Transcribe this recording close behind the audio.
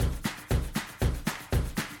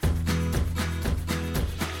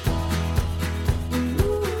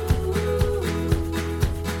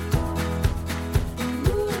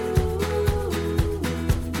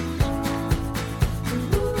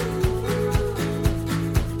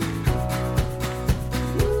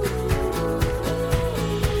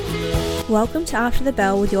Welcome to After the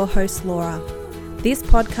Bell with your host Laura. This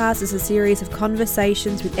podcast is a series of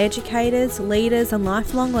conversations with educators, leaders and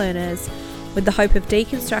lifelong learners with the hope of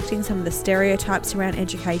deconstructing some of the stereotypes around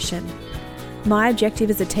education. My objective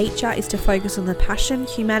as a teacher is to focus on the passion,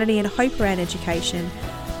 humanity and hope around education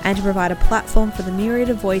and to provide a platform for the myriad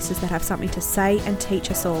of voices that have something to say and teach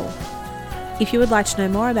us all. If you would like to know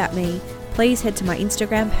more about me, please head to my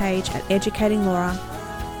Instagram page at Educating Laura.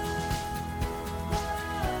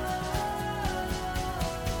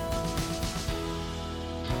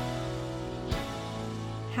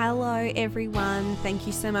 Hello everyone, thank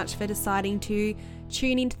you so much for deciding to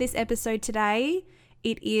tune into this episode today.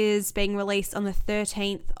 It is being released on the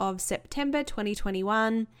 13th of September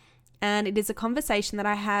 2021 and it is a conversation that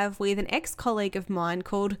I have with an ex-colleague of mine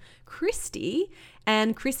called Christy,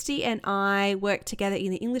 and Christy and I work together in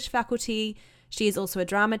the English faculty. She is also a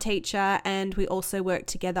drama teacher and we also work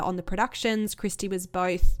together on the productions. Christy was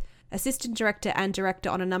both assistant director and director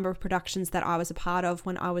on a number of productions that I was a part of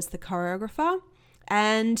when I was the choreographer.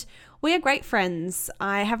 And we are great friends.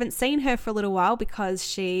 I haven't seen her for a little while because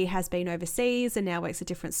she has been overseas and now works at a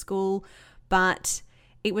different school, but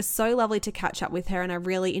it was so lovely to catch up with her and I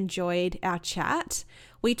really enjoyed our chat.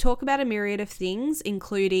 We talk about a myriad of things,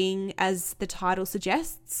 including, as the title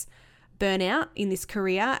suggests, burnout in this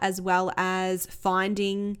career, as well as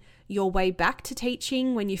finding your way back to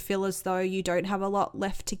teaching when you feel as though you don't have a lot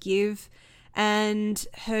left to give, and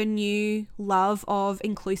her new love of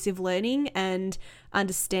inclusive learning and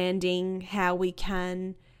understanding how we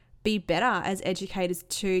can be better as educators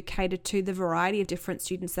to cater to the variety of different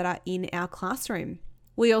students that are in our classroom.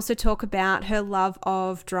 We also talk about her love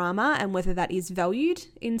of drama and whether that is valued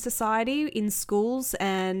in society, in schools,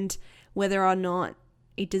 and whether or not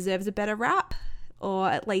it deserves a better rap or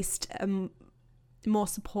at least more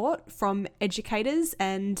support from educators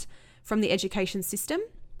and from the education system.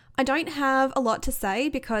 I don't have a lot to say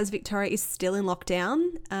because Victoria is still in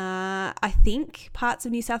lockdown. I think parts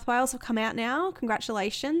of New South Wales have come out now.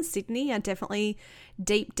 Congratulations. Sydney are definitely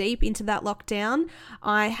deep into that lockdown.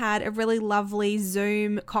 I had a really lovely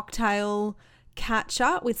Zoom cocktail catch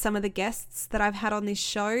up with some of the guests that I've had on this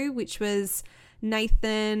show, which was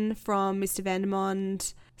Nathan from Mr.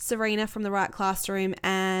 Vandermond, Serena from The Right Classroom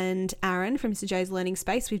and Aaron from Mr. J's Learning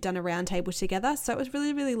Space. We've done a roundtable together. So it was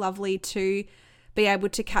really, really lovely to be able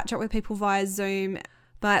to catch up with people via Zoom.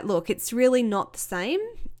 But look, it's really not the same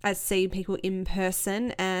as seeing people in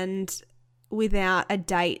person, and without a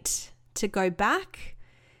date to go back,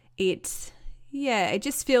 it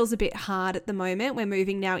just feels a bit hard at the moment. We're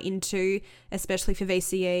moving now into, especially for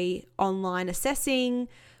VCE, online assessing,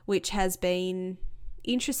 which has been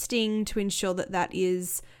interesting to ensure that that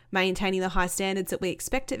is maintaining the high standards that we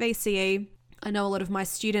expect at VCE. I know a lot of my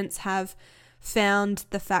students have found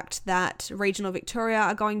the fact that regional Victoria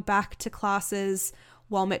are going back to classes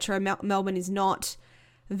while Metro Melbourne is not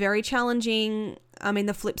very challenging. I mean,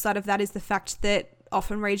 the flip side of that is the fact that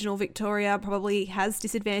often regional Victoria probably has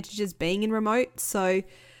disadvantages being in remote. So,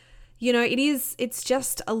 it's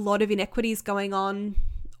just a lot of inequities going on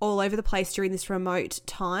all over the place during this remote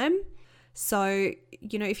time. So,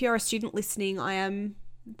 if you're a student listening, I am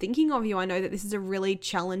thinking of you. I know that this is a really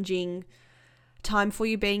challenging time for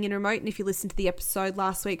you being in remote, and if you listened to the episode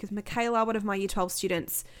last week with Michaela, one of my Year 12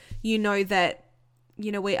 students, you know that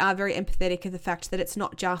we are very empathetic of the fact that it's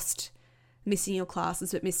not just missing your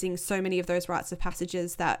classes but missing so many of those rites of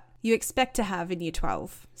passages that you expect to have in Year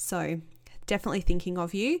 12. So definitely thinking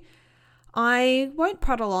of you. I won't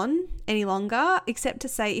prattle on any longer except to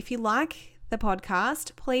say, if you like the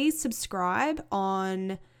podcast, please subscribe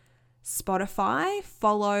on Spotify,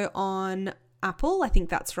 follow on Apple. I think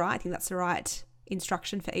that's right. I think that's the right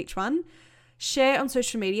instruction for each one. Share on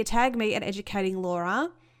social media, tag me at Educating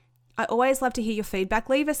Laura. I always love to hear your feedback.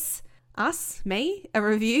 Leave me, a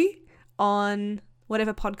review on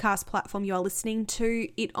whatever podcast platform you are listening to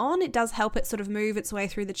it on. It does help it sort of move its way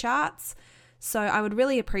through the charts. So I would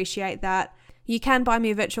really appreciate that. You can buy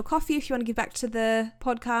me a virtual coffee if you want to give back to the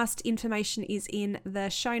podcast. Information is in the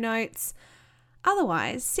show notes.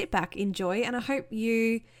 Otherwise, sit back, enjoy, and I hope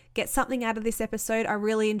you get something out of this episode. I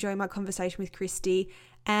really enjoy my conversation with Christy,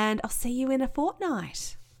 and I'll see you in a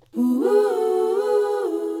fortnight.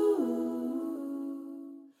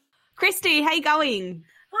 Christy, how you going?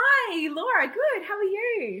 Hi, Laura. Good. How are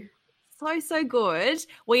you? So good.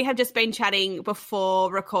 We have just been chatting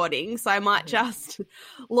before recording, so I might just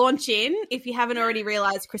launch in. If you haven't already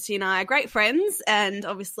realised, Christy and I are great friends and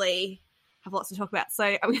obviously have lots to talk about. So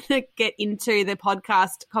I'm going to get into the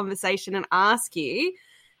podcast conversation and ask you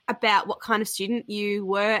about what kind of student you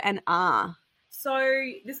were and are.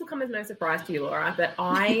 So this will come as no surprise to you, Laura, but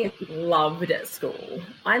I loved school.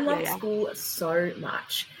 I loved school so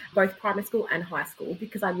much, both primary school and high school,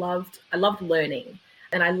 because I loved learning,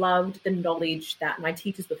 and I loved the knowledge that my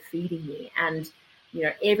teachers were feeding me. And, you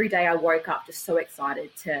know, every day I woke up just so excited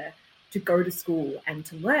to go to school and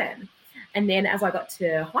to learn. And then as I got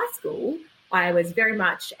to high school, I was very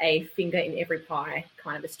much a finger in every pie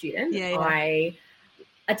kind of a student. I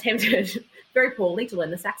attempted very poorly to learn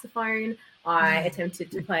the saxophone. I attempted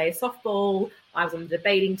to play softball. I was on the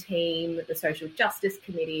debating team, the social justice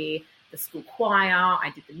committee, the school choir.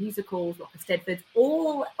 I did the musicals, Rock of Stedfords,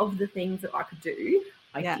 all of the things that I could do,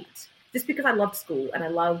 I did. Just because I loved school and I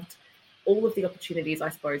loved all of the opportunities, I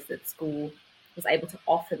suppose, that school was able to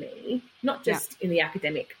offer me, not just in the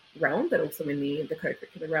academic realm, but also in the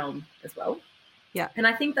co-curricular realm as well. Yeah. And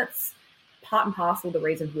I think that's part and parcel of the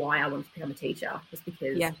reason why I wanted to become a teacher, was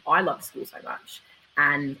because I loved school so much.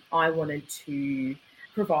 And I wanted to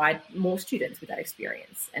provide more students with that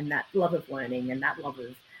experience and that love of learning and that love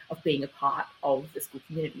of being a part of the school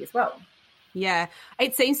community as well. Yeah.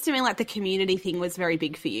 It seems to me like the community thing was very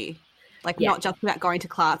big for you. Like not just about going to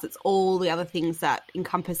class, it's all the other things that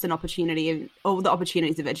encompass an opportunity and all the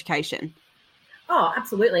opportunities of education. Oh,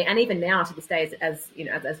 absolutely. And even now to this day, as you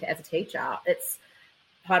know, as a teacher, it's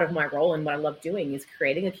part of my role, and what I love doing is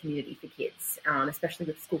creating a community for kids, especially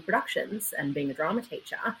with school productions and being a drama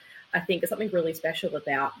teacher. I think there's something really special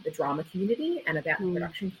about the drama community and about the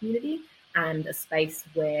production community, and a space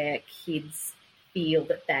where kids feel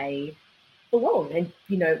that they belong. And,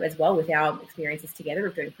 you know, as well with our experiences together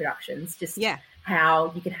of doing productions, just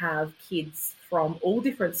how you can have kids from all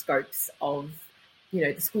different scopes of, you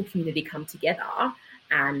know, the school community come together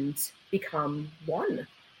and become one.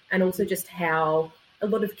 And also just how a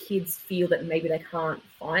lot of kids feel that maybe they can't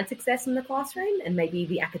find success in the classroom and maybe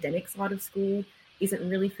the academic side of school isn't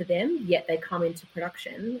really for them, yet they come into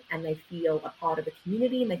production and they feel a part of a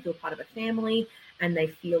community and they feel part of a family and they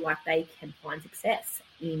feel like they can find success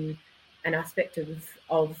in an aspect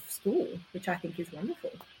of school, which I think is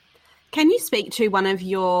wonderful. Can you speak to one of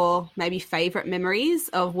your maybe favourite memories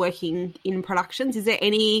of working in productions? Is there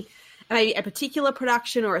maybe a particular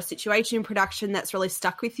production or a situation in production that's really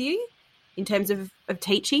stuck with you in terms of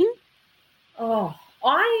teaching? Oh,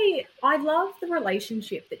 I love the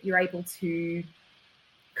relationship that you're able to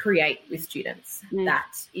create with students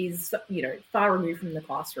that is, you know, far removed from the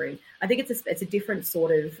classroom. I think it's a different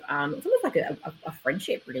sort of, it's almost like a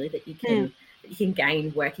friendship really that you can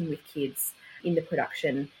gain working with kids in the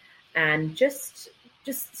production, and just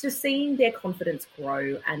seeing their confidence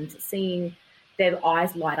grow and seeing their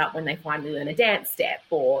eyes light up when they finally learn a dance step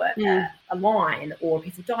or a line or a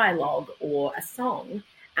piece of dialogue or a song,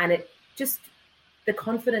 and it just the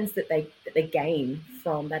confidence that they gain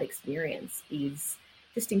from that experience is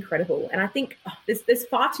just incredible. And I think there's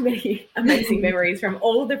far too many amazing memories from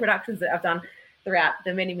all of the productions that I've done throughout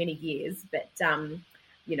the many, many years. But,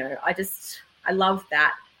 you know, I love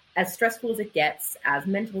that, as stressful as it gets, as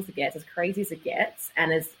mental as it gets, as crazy as it gets,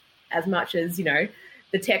 and as much as, you know,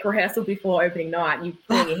 the tech rehearsal before opening night, you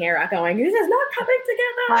pulling your hair out going, this is not coming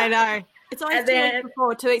together. I know. It's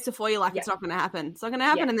always 2 weeks before you're like, it's not going to happen. It's not going to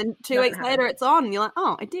happen. And then 2 weeks later it's on and you're like,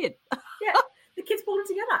 oh, I did. Yeah. The kids pulled it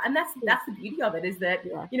together. And that's the beauty of it, is that,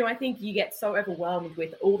 you know, I think you get so overwhelmed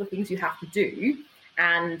with all the things you have to do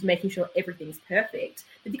and making sure everything's perfect,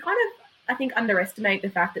 that you kind of, I think, underestimate the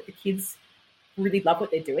fact that the kids really love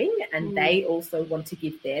what they're doing and they also want to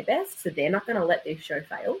give their best. So they're not going to let their show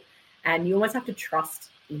fail. And you almost have to trust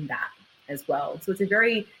in that as well. So it's a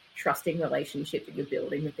very trusting relationship that you're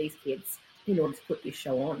building with these kids in order to put this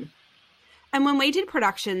show on. And when we did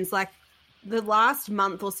productions, like the last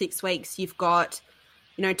month or 6 weeks, you've got,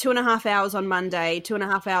 you know, 2.5 hours on Monday,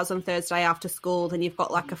 2.5 hours on Thursday after school, then you've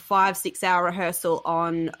got like a 5-6 hour rehearsal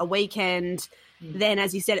on a weekend. Then,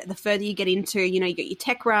 as you said, the further you get into, you know, you get your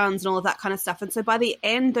tech runs and all of that kind of stuff. And so by the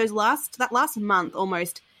end, that last month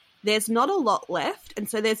almost, there's not a lot left. And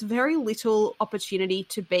so there's very little opportunity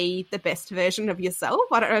to be the best version of yourself.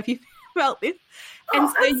 I don't know if you felt this. And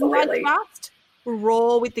so absolutely. You are just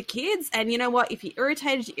raw with the kids. And you know what? If you're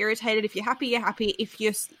irritated, you're irritated. If you're happy, you're happy. If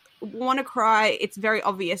you want to cry, it's very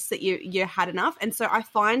obvious that you had enough. And so I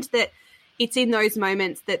find that it's in those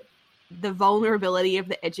moments that the vulnerability of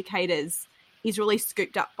the educators is really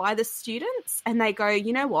scooped up by the students, and they go,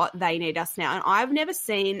 you know what? They need us now. And I've never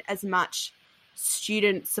seen as much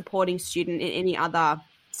student supporting student in any other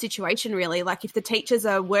situation, really. Like if the teachers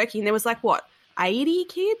are working, there was like, 80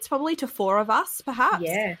 kids probably to 4 of us perhaps.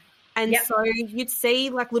 Yeah. And so you'd see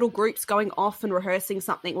like little groups going off and rehearsing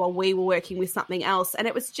something while we were working with something else. And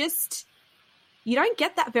it was just, you don't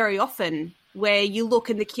get that very often where you look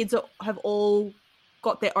and the kids have all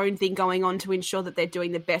got their own thing going on to ensure that they're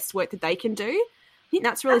doing the best work that they can do. I think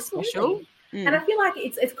that's really special. And I feel like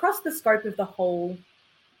it's across the scope of the whole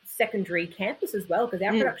secondary campus as well, because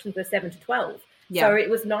our productions were 7 to 12. Yeah. So it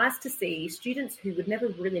was nice to see students who would never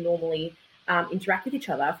really normally interact with each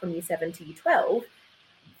other from year 7 to year 12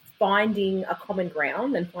 finding a common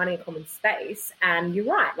ground and finding a common space. And you're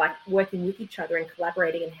right, like working with each other and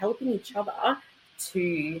collaborating and helping each other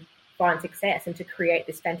to find success and to create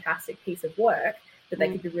this fantastic piece of work that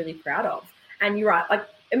they could be really proud of. And you're right, like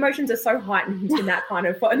emotions are so heightened in that kind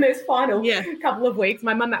of, in those final couple of weeks.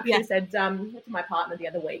 My mum actually said to my partner the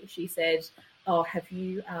other week, she said, "Oh, have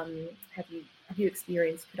you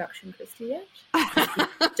experienced production, Christy, yet?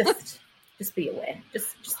 just be aware.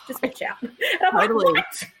 Just watch out." And I'm totally. Like,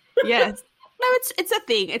 what? Yes. No, it's a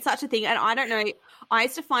thing. It's such a thing. And I don't know, I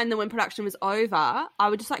used to find that when production was over, I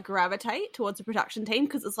would just like gravitate towards the production team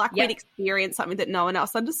because it's like we'd experienced something that no one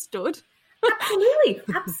else understood.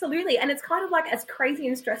 Absolutely. And it's kind of like, as crazy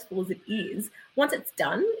and stressful as it is, once it's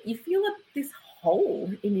done, you feel like this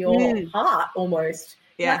hole in your heart almost.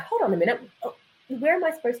 Yeah. Like, hold on a minute. Where am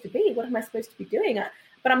I supposed to be? What am I supposed to be doing?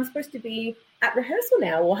 But I'm supposed to be at rehearsal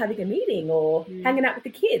now, or having a meeting, or hanging out with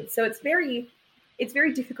the kids. So it's very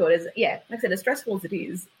difficult. Like I said, as stressful as it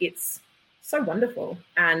is, it's so wonderful.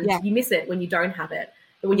 And you miss it when you don't have it.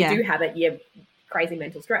 But when you do have it, you're crazy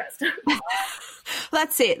mental stressed.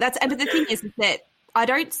 That's it. But the thing is that I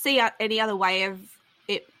don't see any other way of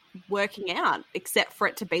it working out except for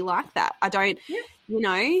it to be like that. I don't,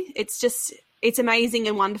 it's amazing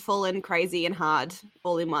and wonderful and crazy and hard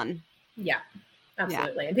all in one. Yeah,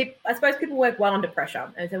 absolutely. Yeah. And I suppose people work well under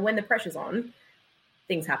pressure. And so when the pressure's on,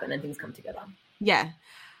 things happen and things come together. Yeah.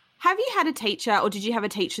 Have you had a teacher, or did you have a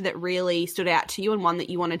teacher that really stood out to you and one that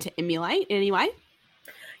you wanted to emulate in any way?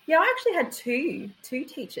 Yeah, I actually had two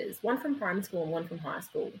teachers, one from primary school and one from high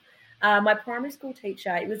school. My primary school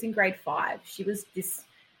teacher, it was in grade 5. She was this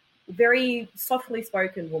very softly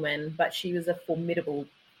spoken woman, but she was a formidable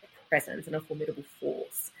presence and a formidable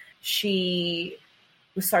force. She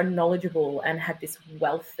was so knowledgeable and had this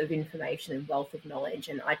wealth of information and wealth of knowledge,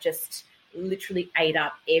 and I just literally ate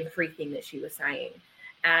up everything that she was saying.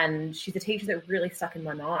 And she's a teacher that really stuck in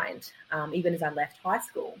my mind, even as I left high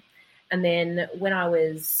school. And then when I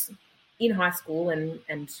was in high school and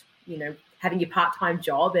having your part-time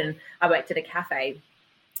job, and I worked at a cafe,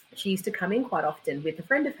 she used to come in quite often with a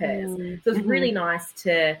friend of hers. So it was really nice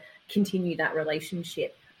to continue that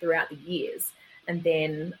relationship throughout the years. And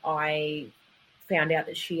then I found out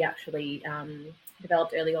that she actually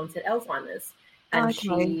developed early onset Alzheimer's. And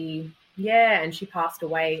she passed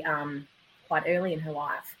away quite early in her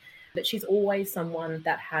life. But she's always someone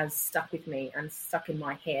that has stuck with me and stuck in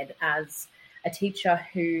my head as a teacher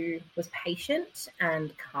who was patient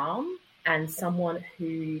and calm, and someone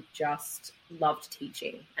who just loved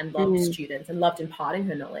teaching and loved students and loved imparting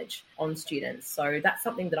her knowledge on students. So that's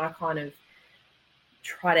something that I kind of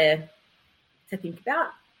try to think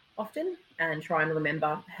about often, and try and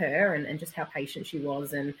remember her and just how patient she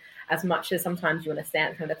was. And as much as sometimes you want to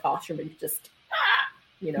stand in front of the classroom and just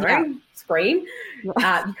scream, you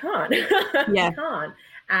can't. You can't.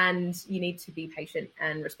 And you need to be patient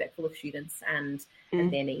and respectful of students and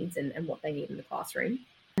their needs and what they need in the classroom.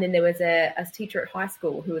 And then there was a teacher at high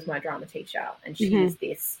school who was my drama teacher, and she was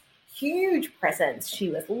this huge presence. She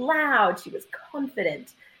was loud. She was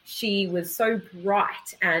confident. She was so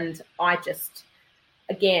bright. And I just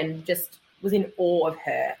was in awe of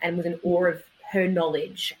her, and was in awe of her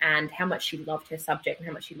knowledge and how much she loved her subject and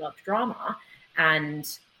how much she loved drama,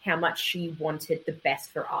 and how much she wanted the best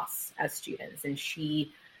for us as students. And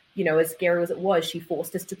she, as scary as it was, she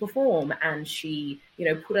forced us to perform, and she,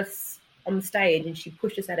 put us on the stage, and she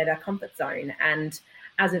pushed us out of our comfort zone. And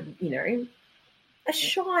as a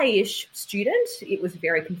shy-ish student, it was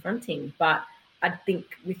very confronting. But I think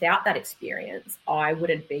without that experience, I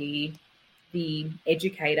wouldn't be the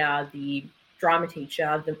educator, the drama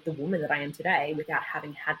teacher, the woman that I am today, without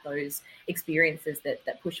having had those experiences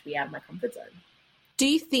that pushed me out of my comfort zone. Do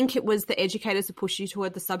you think it was the educators who pushed you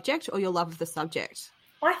toward the subject, or your love of the subject?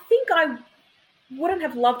 I think I wouldn't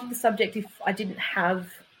have loved the subject if I didn't have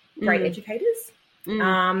great educators.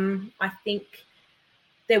 I think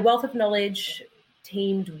their wealth of knowledge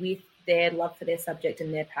teamed with their love for their subject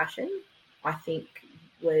and their passion, I think,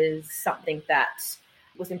 was something that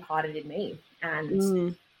was imparted in me.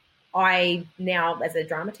 And I now, as a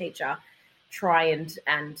drama teacher, try and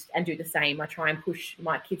do the same. I try and push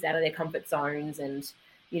my kids out of their comfort zones, and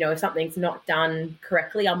if something's not done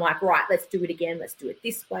correctly, I'm like, right, let's do it again, let's do it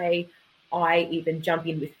this way. I even jump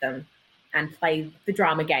in with them and play the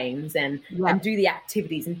drama games and do the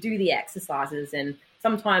activities and do the exercises. And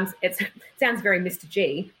sometimes it sounds very Mr.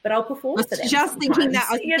 G, but I'll perform for them. Just sometimes. Thinking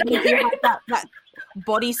that, you have that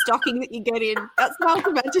body stocking that you get in. That's what I was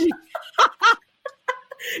imagining.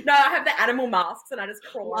 No, I have the animal masks and I just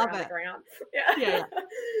crawl around the ground. Yeah.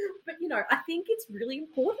 But, I think it's really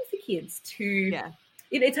important for kids to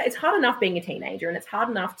it's hard enough being a teenager, and it's hard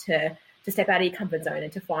enough to step out of your comfort zone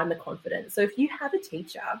and to find the confidence. So if you have a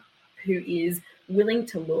teacher who is willing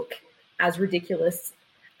to look as ridiculous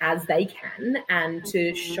as they can and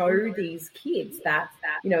to show these kids that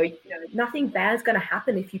nothing bad is going to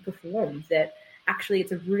happen if you perform, that actually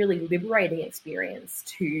it's a really liberating experience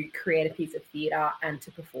to create a piece of theatre and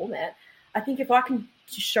to perform it. I think if I can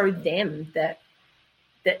show them that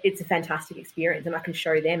it's a fantastic experience, and I can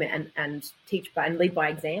show them and teach and lead by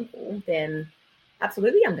example, then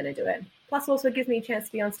absolutely I'm going to do it. Plus also gives me a chance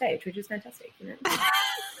to be on stage, which is fantastic.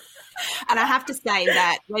 And I have to say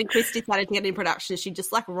that when Christy started to get in production, she'd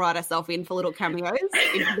just write herself in for little cameos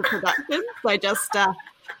into the production. So just I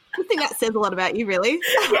think that says a lot about you, really.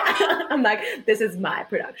 Yeah, I'm like, this is my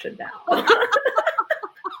production now.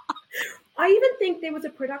 I even think there was a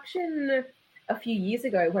production a few years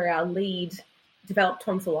ago where our lead developed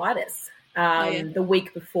tonsillitis the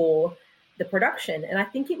week before the production. And I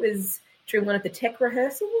think it was during one of the tech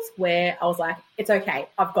rehearsals where I was like, it's okay,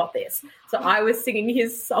 I've got this. So I was singing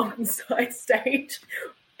his songs on stage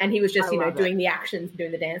and he was just, doing the actions,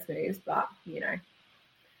 doing the dance moves, but,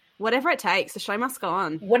 whatever it takes, the show must go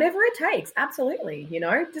on. Whatever it takes, absolutely,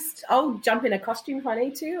 just I'll jump in a costume if I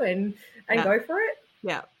need to and go for it.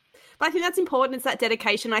 Yeah. But I think that's important. It's that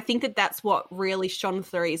dedication. I think that's what really shone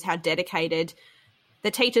through, is how dedicated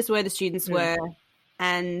the teachers were, the students were.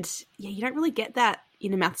 And, you don't really get that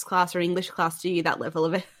in a maths class or English class, do you, that level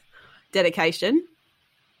of dedication?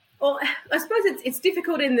 Well, I suppose it's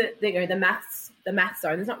difficult in the maths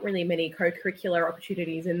zone. There's not really many co-curricular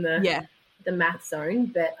opportunities in the maths zone,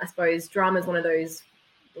 but I suppose drama is one of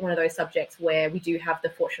those subjects where we do have the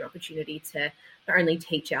fortunate opportunity to not only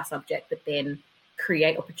teach our subject, but then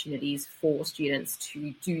create opportunities for students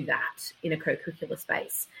to do that in a co-curricular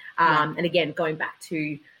space. And again, going back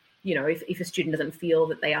to, if a student doesn't feel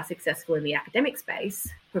that they are successful in the academic space,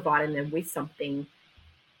 providing them with something,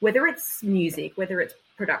 whether it's music, whether it's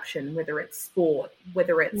production, whether it's sport,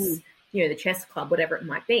 whether it's, the chess club, whatever it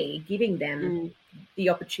might be, giving them the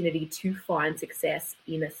opportunity to find success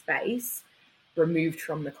in a space removed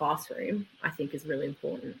from the classroom, I think is really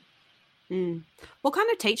important. What kind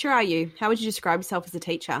of teacher are you? How would you describe yourself as a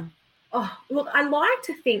teacher? Oh, look, I like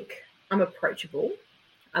to think I'm approachable.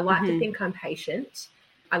 I like to think I'm patient.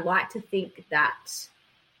 I like to think that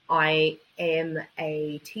I am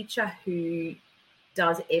a teacher who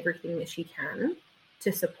does everything that she can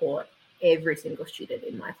to support every single student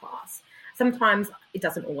in my class. Sometimes it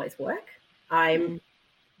doesn't always work. I'm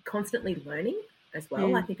constantly learning as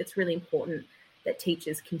well. I think it's really important that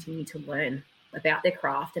teachers continue to learn about their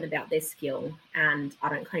craft and about their skill. And I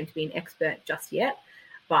don't claim to be an expert just yet,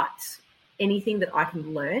 but anything that I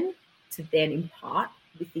can learn to then impart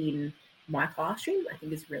within my classroom, I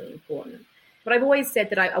think is really important. But I've always said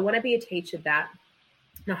that I want to be a teacher that,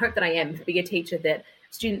 and I hope that I am, be a teacher that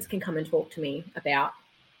students can come and talk to me about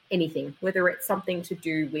anything, whether it's something to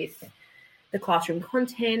do with the classroom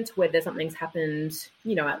content, whether something's happened,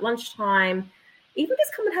 at lunchtime, even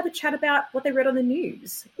just come and have a chat about what they read on the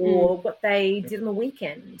news or what they did on the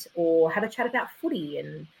weekend, or have a chat about footy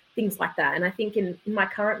and things like that. And I think in my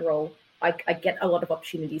current role, I get a lot of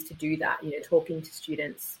opportunities to do that, talking to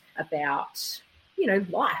students about,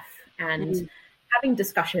 life and having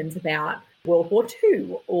discussions about World War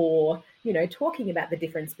II, or, talking about the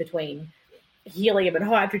difference between helium and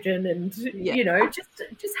hydrogen and,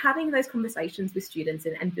 just having those conversations with students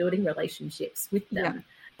and building relationships with them.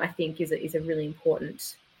 I think is a really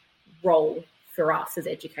important role for us as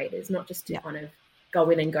educators, not just to kind of go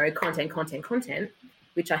in and go content,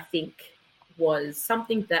 which I think was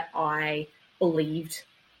something that I believed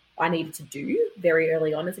I needed to do very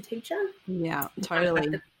early on as a teacher. Yeah,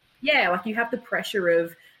 totally. You have the pressure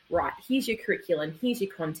of, right, here's your curriculum, here's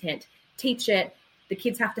your content, teach it. The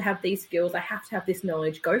kids have to have these skills. I have to have this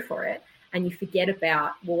knowledge, go for it. And you forget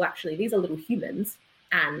about, well, actually, these are little humans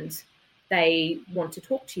and they want to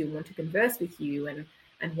talk to you and want to converse with you and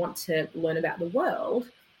want to learn about the world.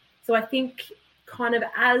 So I think kind of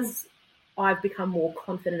as I've become more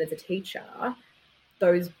confident as a teacher,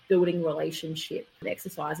 those building relationship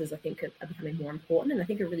exercises I think are becoming more important, and I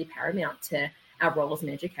think are really paramount to our role as an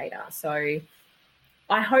educator. So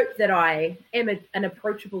I hope that I am an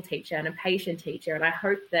approachable teacher and a patient teacher, and I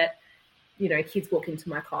hope that, kids walk into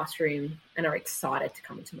my classroom and are excited to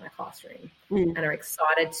come into my classroom and are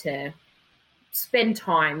excited to spend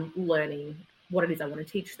time learning what it is I want to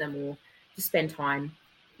teach them, or to spend time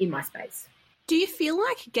in my space. Do you feel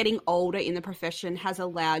like getting older in the profession has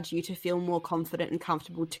allowed you to feel more confident and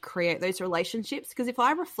comfortable to create those relationships? Because if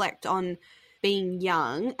I reflect on being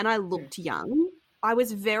young, and I looked young, I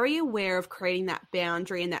was very aware of creating that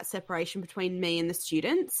boundary and that separation between me and the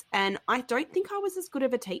students. And I don't think I was as good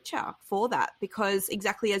of a teacher for that, because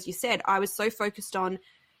exactly as you said, I was so focused on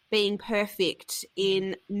being perfect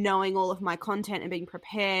in knowing all of my content and being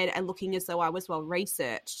prepared and looking as though I was well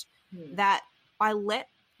researched, that I let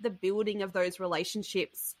the building of those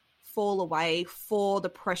relationships fall away for the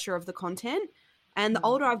pressure of the content. And the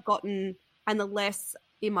older I've gotten and the less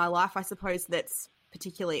in my life, I suppose, that's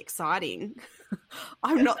particularly exciting,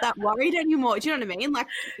 I'm not that worried anymore. Do you know what I mean? Like,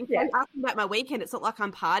 if I'm asking about my weekend, it's not like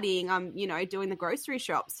I'm partying, I'm, doing the grocery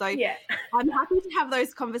shop. So I'm happy to have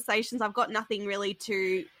those conversations. I've got nothing really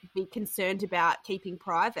to be concerned about keeping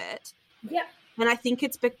private. Yeah. And I think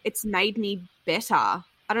it's made me better. I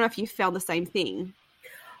don't know if you found the same thing.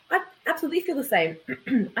 I absolutely feel the same.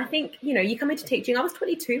 I think, you come into teaching. I was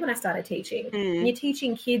 22 when I started teaching. And you're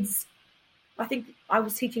teaching kids. I think I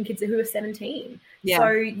was teaching kids who were 17. Yeah.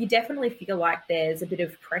 So you definitely feel like there's a bit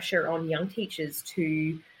of pressure on young teachers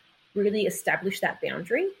to really establish that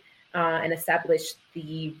boundary and establish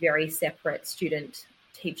the very separate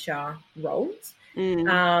student-teacher roles.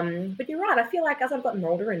 But you're right. I feel like as I've gotten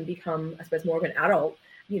older and become, I suppose, more of an adult,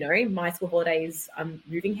 my school holidays, I'm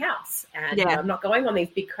moving house and I'm not going on these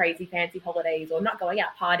big, crazy, fancy holidays, or not going out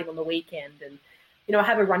partying on the weekend. And, I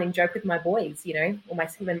have a running joke with my boys, or my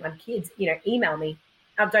kids, email me.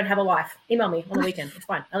 I don't have a life. Email me on the weekend. It's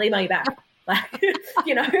fine. I'll email you back. Like,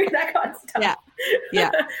 that kind of stuff.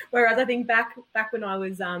 Yeah. Whereas I think back when I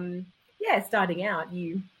was, starting out,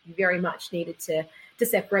 you very much needed to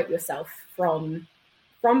separate yourself from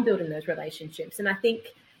building those relationships. And I think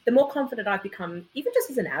the more confident I've become, even just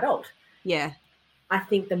as an adult, I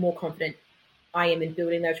think the more confident I am in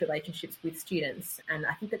building those relationships with students. And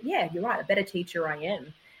I think that, you're right, a better teacher I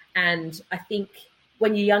am. And I think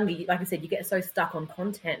when you're younger, like I said, you get so stuck on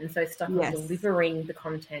content and so stuck on delivering the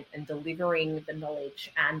content and delivering the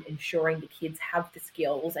knowledge and ensuring the kids have the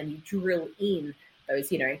skills, and you drill in those,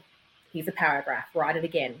 here's a paragraph, write it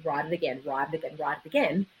again, write it again, write it again, write it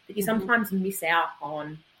again, that you sometimes miss out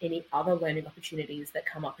on any other learning opportunities that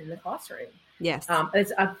come up in the classroom. Yes.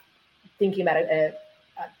 As I'm thinking about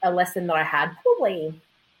a lesson that I had probably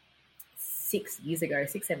 7 years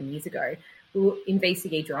ago, we were in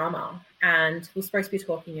VCE drama, and we were supposed to be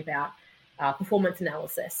talking about performance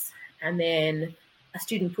analysis. And then a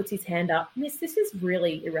student puts his hand up, Miss, this is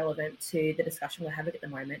really irrelevant to the discussion we're having at the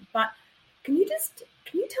moment, but can you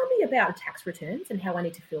tell me about tax returns and how I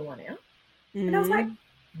need to fill one out? And I was like,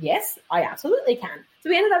 yes, I absolutely can. So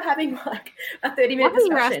we ended up having like a 30-minute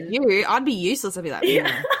discussion. I'd be useless. I'd be like,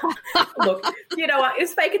 Look, you know what?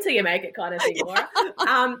 It's fake it till you make it kind of thing, Laura.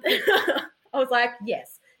 I was like,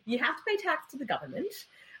 yes, you have to pay tax to the government.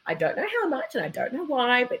 I don't know how much and I don't know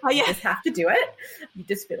why, but you just have to do it. You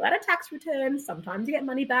just fill out a tax return. Sometimes you get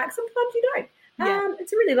money back. Sometimes you don't.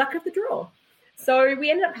 It's really luck of the draw. So we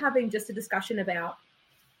ended up having just a discussion about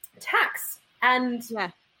tax. And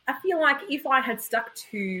I feel like if I had stuck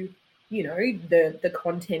to, the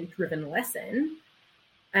content-driven lesson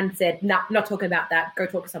and said, nah, not talking about that, go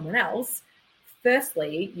talk to someone else,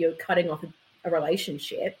 firstly, you're cutting off a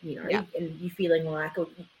relationship, and you're feeling like, or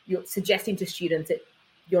you're suggesting to students that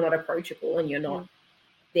you're not approachable and you're not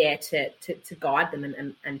there to guide them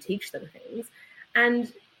and teach them things.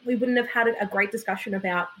 And we wouldn't have had a great discussion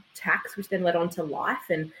about tax, which then led on to life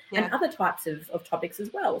and other types of topics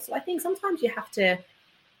as well. So I think sometimes you have to,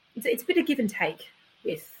 it's a bit of give and take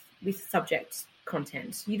with subject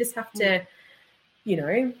content. You just have to,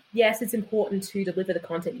 yes, it's important to deliver the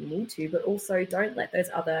content you need to, but also don't let those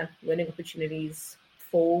other learning opportunities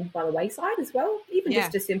fall by the wayside as well. Even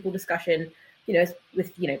just a simple discussion,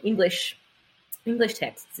 with, English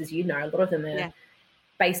texts, as a lot of them are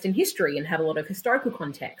based in history and have a lot of historical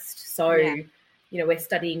context. So, we're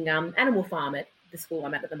studying Animal Farm at the school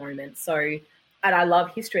I'm at the moment. So, and I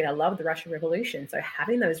love history and I love the Russian Revolution. So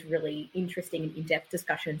having those really interesting and in-depth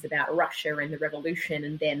discussions about Russia and the revolution,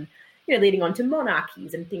 and then, leading on to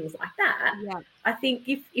monarchies and things like that. Yeah. I think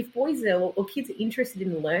if boys or kids are interested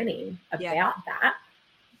in learning about that,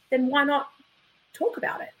 then why not talk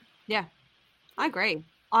about it? Yeah, I agree.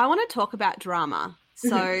 I want to talk about drama.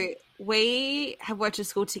 So we have worked at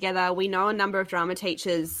school together. We know a number of drama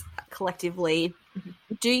teachers collectively.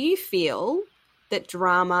 Do you feel that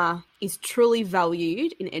drama is truly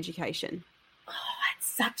valued in education? Oh,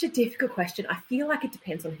 Such a difficult question. I feel like it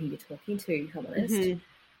depends on who you're talking to I'm honest.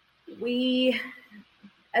 Mm-hmm. We,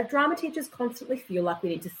 as drama teachers, constantly feel like we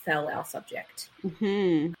need to sell our subject.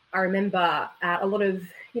 Mm-hmm. I remember a lot of,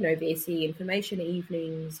 VC information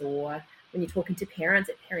evenings, or when you're talking to parents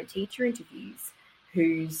at parent-teacher interviews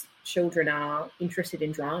whose children are interested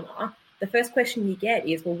in drama, the first question you get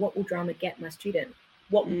is, well, what will drama get my student?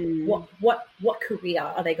 What career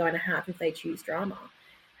are they going to have if they choose drama?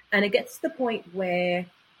 And it gets to the point where,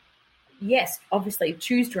 yes, obviously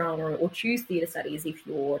choose drama or choose theatre studies if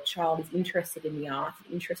your child is interested in the arts,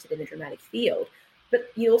 interested in the dramatic field.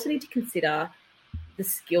 But you also need to consider the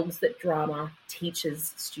skills that drama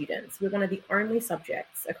teaches students. We're one of the only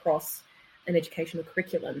subjects across an educational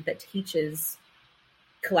curriculum that teaches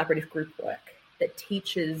collaborative group work, that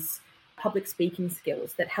teaches public speaking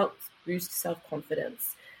skills, that helps boost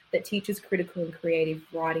self-confidence, that teaches critical and creative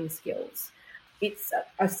writing skills. It's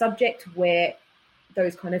a subject where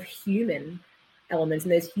those kind of human elements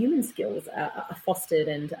and those human skills are fostered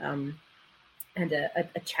and are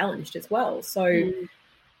challenged as well. So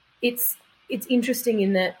it's interesting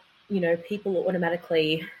in that, people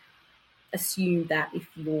automatically assume that if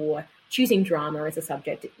you're choosing drama as a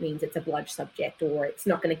subject, it means it's a bludge subject or it's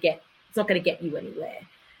not going to get you anywhere.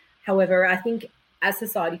 However, I think as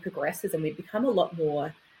society progresses and we become a lot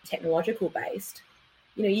more technological based,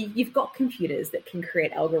 you've got computers that can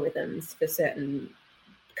create algorithms for certain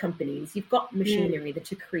companies. You've got machinery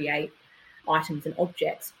to create items and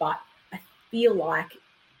objects, but I feel like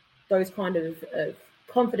those kind of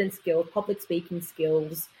confidence skills, public speaking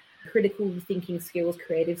skills, critical thinking skills,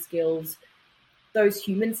 creative skills, those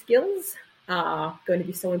human skills are going to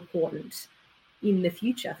be so important in the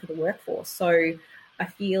future for the workforce. So I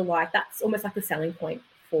feel like that's almost like the selling point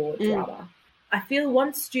for drama. I feel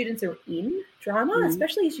once students are in drama,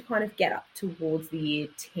 especially as you kind of get up towards the year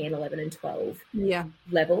 10, 11 and 12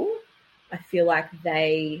 level, I feel like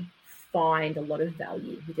they find a lot of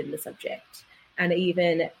value within the subject. And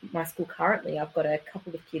even at my school currently, I've got a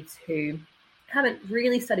couple of kids who haven't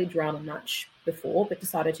really studied drama much before, but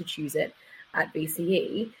decided to choose it at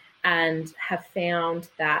BCE and have found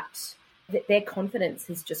that their confidence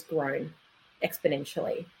has just grown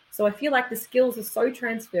exponentially. So I feel like the skills are so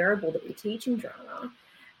transferable that we're teaching drama.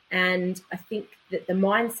 And I think that the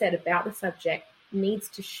mindset about the subject needs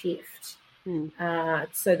to shift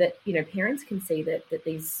so that, parents can see that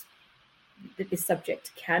this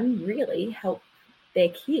subject can really help their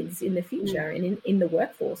kids in the future and in the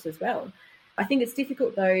workforce as well. I think it's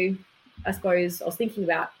difficult though, I suppose I was thinking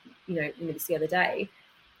about, this the other day,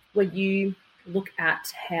 when you look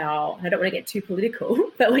at how, and I don't want to get too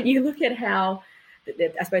political, but when you look at how,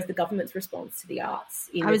 I suppose, the government's response to the arts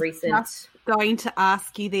in the recent... I was just going to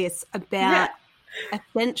ask you this about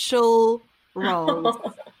essential roles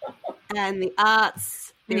and the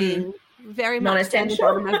arts being very much on the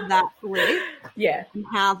bottom of that list. And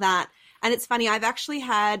how that... And it's funny, I've actually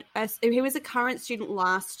had... he was a current student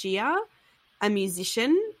last year, a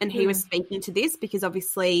musician, and he was speaking to this because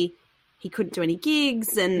obviously he couldn't do any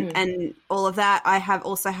gigs and all of that. I have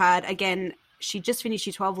also had, again, she just finished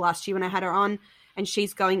year 12 last year when I had her on, and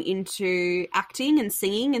she's going into acting and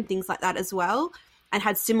singing and things like that as well, and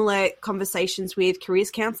had similar conversations with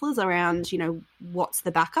careers counsellors around, what's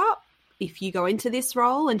the backup if you go into this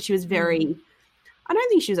role. And she was very, I don't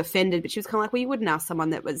think she was offended, but she was kind of like, well, you wouldn't ask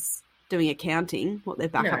someone that was doing accounting what their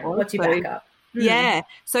backup was. What's your backup? Yeah.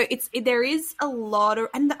 So there is a lot of,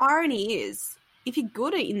 and the irony is, if you're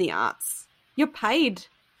good in the arts, you're paid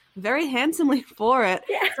very handsomely for it.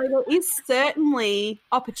 Yeah. So there is certainly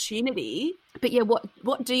opportunity. But yeah,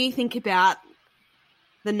 what do you think about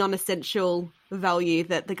the non-essential value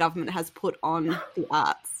that the government has put on the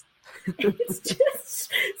arts? It's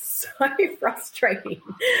just so frustrating.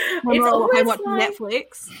 It's almost like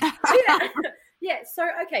Netflix. Yeah. So,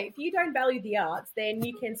 okay, if you don't value the arts, then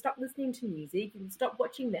you can stop listening to music, you can stop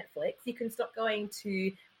watching Netflix, you can stop going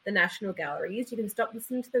to the National Galleries, you can stop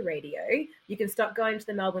listening to the radio, you can stop going to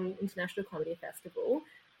the Melbourne International Comedy Festival.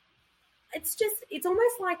 It's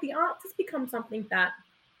almost like the arts has become something that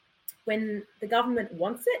when the government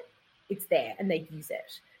wants it, it's there and they use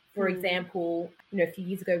it. For example, a few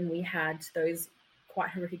years ago when we had those quite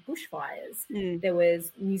horrific bushfires, there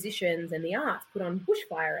was musicians and the arts put on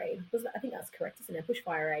bushfire aid. I think that's correct, isn't it?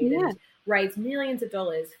 Bushfire aid, and raised millions of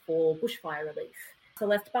dollars for bushfire relief.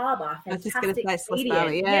 Celeste Barber, fantastic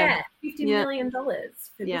comedian, $50 million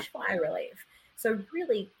for bushfire relief. So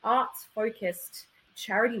really arts-focused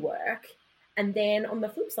charity work. And then on the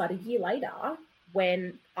flip side, a year later,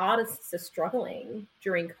 when artists are struggling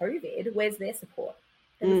during COVID, where's their support?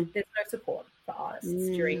 There's no support for artists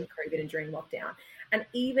during COVID and during lockdown. And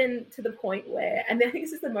even to the point where, and I think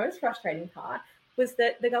this is the most frustrating part, was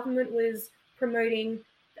that the government was promoting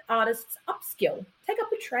artists upskill, take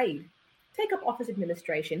up a trade, take up office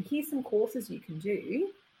administration. Here's some courses you can do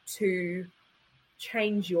to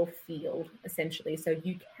change your field, essentially, so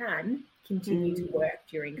you can continue to work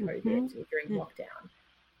during COVID or during lockdown.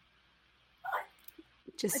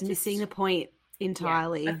 Just missing the point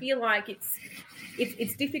entirely. Yeah, I feel like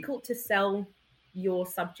it's difficult to sell your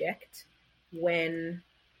subject when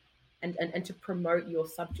and to promote your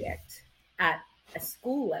subject at a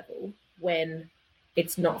school level when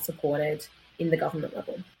it's not supported in the government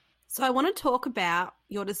level. So I want to talk about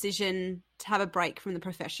your decision to have a break from the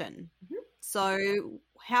profession. So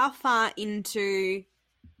how far into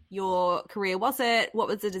your career was it? What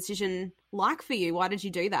was the decision like for you? Why did you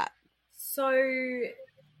do that? So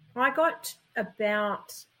I got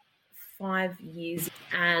about 5 years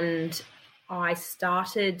and I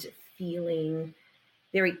started feeling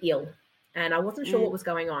very ill and I wasn't sure what was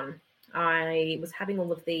going on. I was having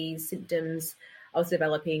all of these symptoms. I was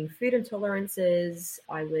developing food intolerances.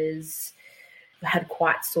 I had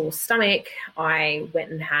quite sore stomach. I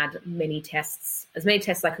went and had many tests as I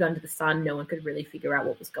could under the sun. No one could really figure out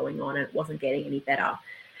what was going on and it wasn't getting any better.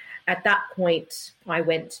 At that point, I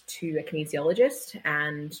went to a kinesiologist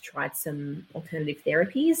and tried some alternative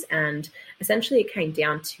therapies. And essentially it came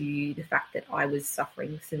down to the fact that I was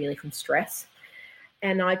suffering severely from stress.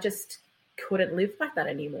 And I just couldn't live like that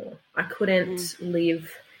anymore. I couldn't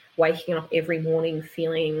live waking up every morning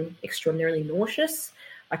feeling extraordinarily nauseous.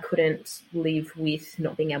 I couldn't live with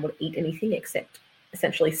not being able to eat anything except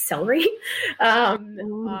essentially celery.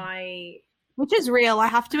 Which is real. I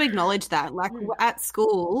have to acknowledge that. Like at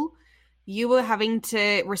school, you were having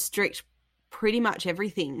to restrict pretty much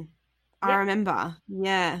everything. I remember.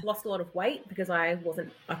 Yeah. Lost a lot of weight because I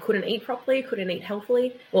couldn't eat properly, couldn't eat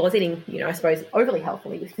healthily. Well, I was eating, I suppose overly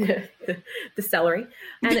healthily with the celery.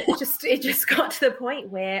 And it just got to the point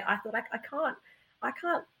where I thought I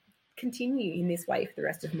can't continue in this way for the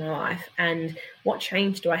rest of my life. And what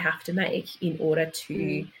change do I have to make in order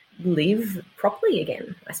to live properly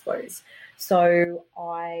again, I suppose. So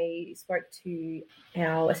I spoke to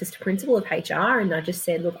our assistant principal of HR and I just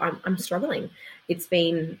said, look, I'm struggling. It's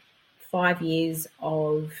been 5 years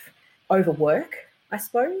of overwork, I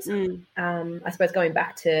suppose. I suppose going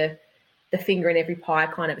back to the finger in every pie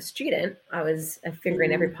kind of a student, I was a finger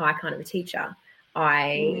in every pie kind of a teacher.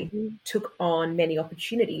 I took on many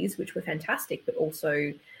opportunities, which were fantastic, but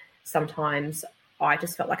also sometimes I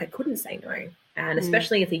just felt like I couldn't say no. And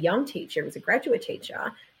especially as a young teacher, as a graduate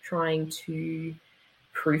teacher, trying to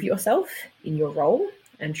prove yourself in your role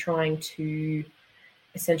and trying to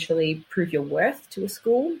essentially prove your worth to a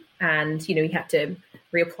school. And, you had to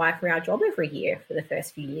reapply for our job every year for the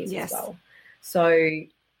first few years as well. So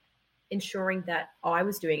ensuring that I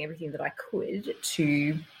was doing everything that I could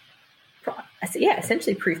to,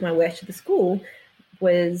 essentially prove my worth to the school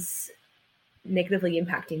was negatively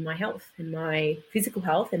impacting my health and my physical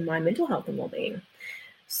health and my mental health and well-being.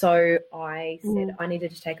 So I said I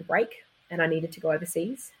needed to take a break and I needed to go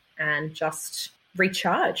overseas and just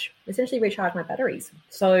essentially recharge my batteries.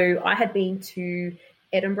 So I had been to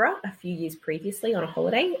Edinburgh a few years previously on a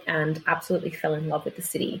holiday and absolutely fell in love with the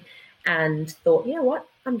city and thought, you know what,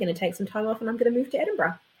 I'm going to take some time off and I'm going to move to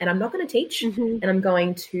Edinburgh and I'm not going to teach and I'm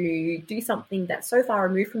going to do something that's so far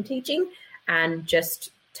removed from teaching and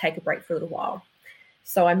just take a break for a little while.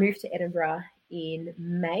 So I moved to Edinburgh in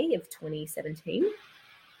May of 2017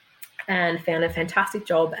 and found a fantastic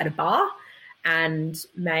job at a bar and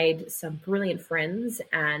made some brilliant friends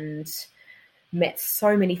and met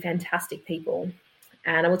so many fantastic people.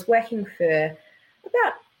 And I was working for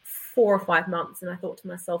about 4 or 5 months and I thought to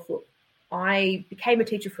myself, look, I became a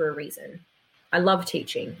teacher for a reason. I love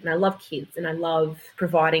teaching and I love kids and I love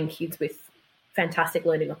providing kids with fantastic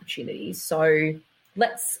learning opportunities. So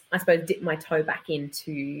let's, I suppose, dip my toe back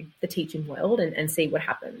into the teaching world and see what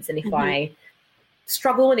happens. And if I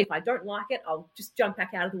struggle and if I don't like it, I'll just jump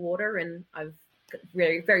back out of the water. And I've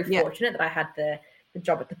very, very fortunate that I had the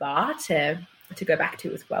job at the bar to go back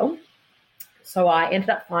to as well. So I ended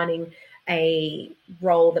up finding a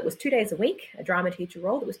role that was 2 days a week, a drama teacher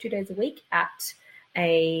role that was 2 days a week at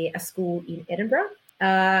a school in Edinburgh.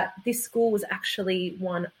 This school was actually in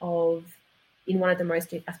one of the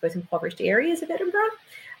most, I suppose, impoverished areas of Edinburgh.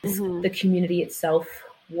 The community itself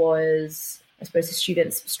was, I suppose, the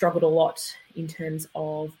students struggled a lot in terms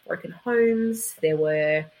of broken homes. There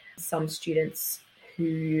were some students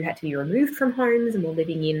who had to be removed from homes and were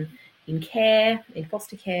living in care, in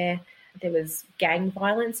foster care. There was gang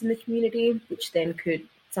violence in the community, which then could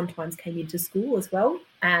sometimes came into school as well,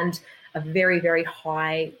 and a very, very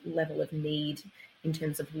high level of need in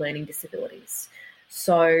terms of learning disabilities.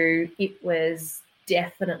 So it was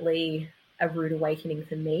definitely a rude awakening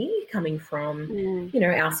for me coming from,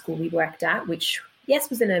 our school we worked at, which, yes,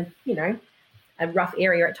 was in a rough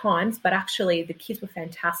area at times, but actually the kids were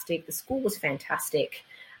fantastic. The school was fantastic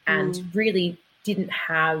and really didn't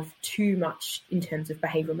have too much in terms of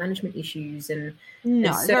behavioural management issues and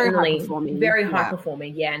certainly very high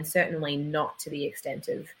performing, and certainly not to the extent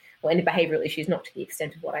of, well, any behavioural issues, not to the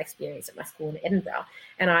extent of what I experienced at my school in Edinburgh.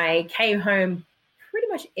 And I came home pretty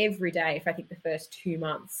much every day for I think the first 2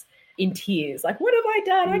 months in tears, like, what have I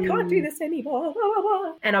done? I can't do this anymore. Blah, blah,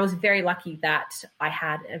 blah. And I was very lucky that I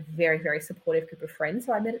had a very, very supportive group of friends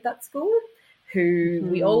who I met at that school, who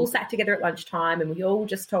we all sat together at lunchtime and we all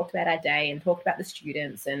just talked about our day and talked about the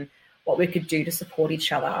students and what we could do to support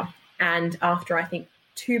each other. And after, I think,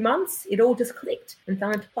 2 months, it all just clicked and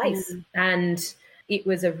fell into place. And it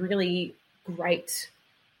was a really great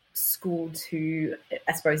school to,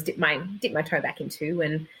 I suppose, dip my toe back into.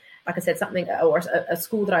 And like I said, something, or a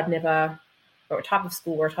school that I'd never, or a type of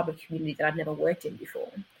school or a type of community that I'd never worked in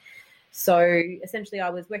before. So essentially I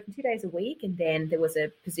was working 2 days a week, and then there was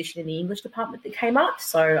a position in the English department that came up.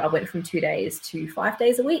 So I went from 2 days to 5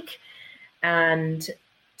 days a week and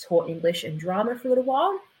taught English and drama for a little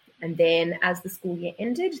while. And then as the school year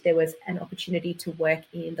ended, there was an opportunity to work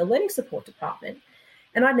in the learning support department.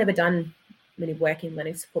 And I'd never done many work in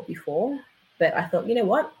learning support before, but I thought, you know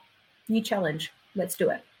what, new challenge, let's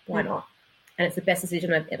do it. Why not? And it's the best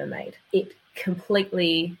decision I've ever made. It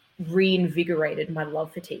completely reinvigorated my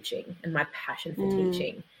love for teaching and my passion for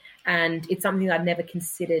teaching. And it's something I'd never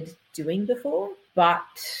considered doing before,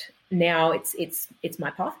 but now it's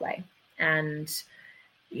my pathway. And,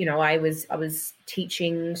 I was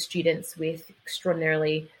teaching students with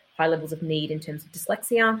extraordinarily high levels of need in terms of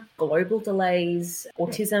dyslexia, global delays,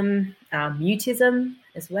 autism, mutism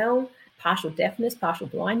as well, partial deafness, partial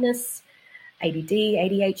blindness, ADD,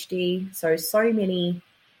 ADHD. So many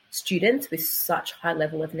students with such high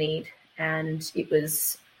level of need. And it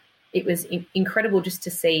was incredible just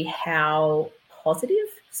to see how positive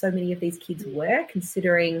so many of these kids were,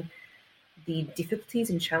 considering the difficulties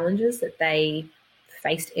and challenges that they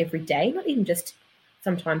faced every day, not even just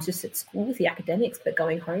sometimes just at school with the academics, but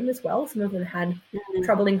going home as well. Some of them had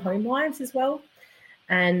troubling home lives as well.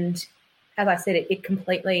 And as I said, it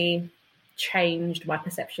completely changed my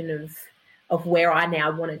perception of where I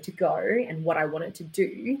now wanted to go and what I wanted to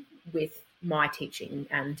do with my teaching,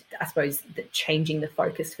 and I suppose changing the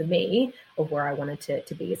focus for me of where I wanted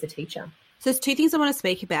to be as a teacher. So there's two things I want to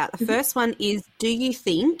speak about. The first one is, do you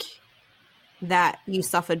think that you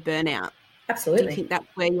suffered burnout? Absolutely. Do you think that's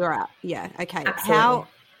where you're at? Yeah. Okay. Absolutely.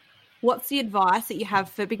 What's the advice that you have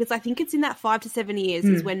for, because I think it's in that 5 to 7 years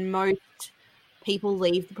is when most people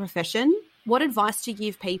leave the profession. What advice do you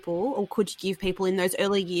give people, or could you give people in those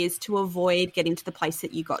early years to avoid getting to the place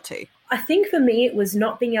that you got to? I think for me it was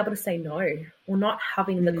not being able to say no, or not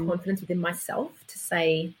having the confidence within myself to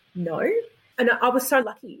say no. And I was so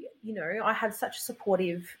lucky, I had such a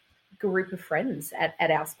supportive group of friends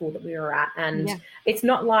at our school that we were at. And it's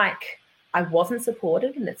not like I wasn't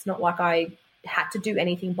supported, and it's not like I had to do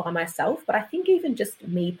anything by myself. But I think even just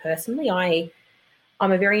me personally,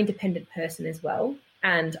 I'm a very independent person as well.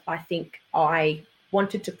 And I think I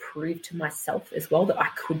wanted to prove to myself as well that I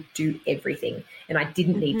could do everything, and I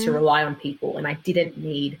didn't need to rely on people, and I didn't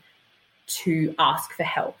need to ask for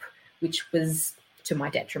help, which was to my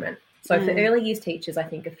detriment. So for early years teachers, I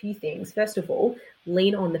think a few things. First of all,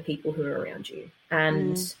 lean on the people who are around you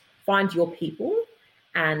and find your people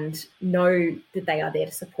and know that they are there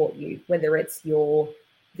to support you, whether it's your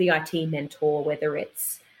VIT mentor, whether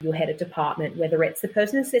it's your head of department, whether it's the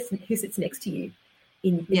person who sits next to you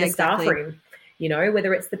in the staff room,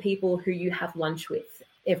 whether it's the people who you have lunch with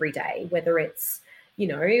every day, whether it's,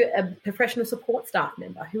 a professional support staff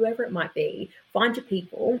member, whoever it might be. Find your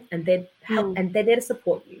people, and they're there to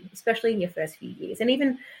support you, especially in your first few years. And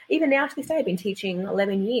even now to this day, I've been teaching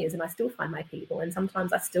 11 years and I still find my people, and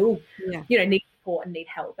sometimes I still, need support and need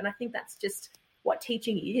help. And I think that's just what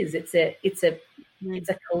teaching is. It's a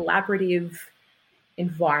collaborative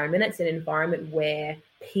environment. It's an environment where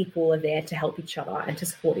people are there to help each other and to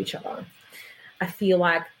support each other. I feel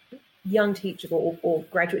like young teachers or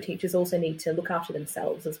graduate teachers also need to look after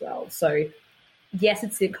themselves as well. So yes,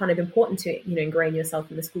 it's kind of important to, ingrain yourself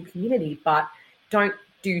in the school community, but don't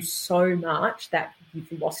do so much that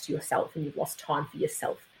you've lost yourself and you've lost time for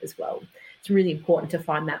yourself as well. It's really important to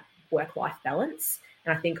find that work-life balance.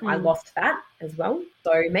 And I think I lost that as well.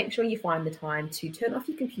 So make sure you find the time to turn off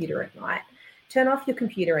your computer at night, turn off your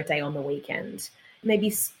computer a day on the weekend. maybe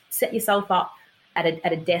set yourself up at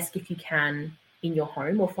a desk if you can in your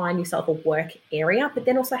home, or find yourself a work area, but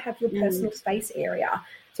then also have your personal space area.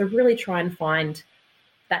 So really try and find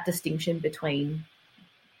that distinction between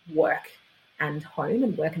work and home,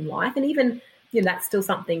 and work and life. And even, that's still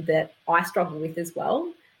something that I struggle with as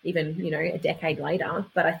well, even, a decade later.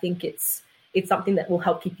 But I think it's something that will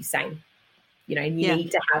help keep you sane. And you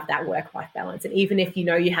need to have that work-life balance. And even if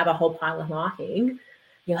you have a whole pile of marking,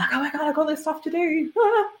 you're like, oh my God, I've got this stuff to do.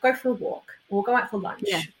 Go for a walk, or go out for lunch,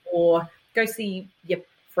 or go see your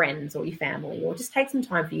friends or your family, or just take some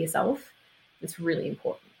time for yourself. It's really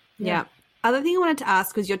important. Yeah. Other thing I wanted to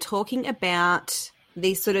ask was, you're talking about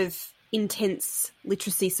these sort of intense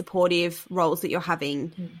literacy supportive roles that you're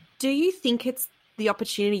having. Do you think it's the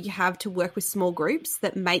opportunity you have to work with small groups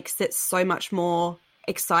that makes it so much more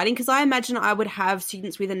exciting? Because I imagine I would have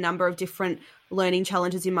students with a number of different learning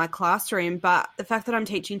challenges in my classroom, but the fact that I'm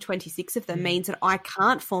teaching 26 of them means that I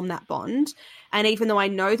can't form that bond. And even though I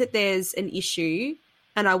know that there's an issue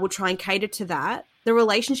and I will try and cater to that, the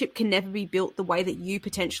relationship can never be built the way that you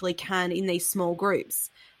potentially can in these small groups.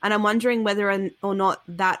 And I'm wondering whether or not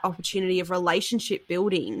that opportunity of relationship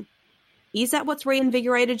building, is that what's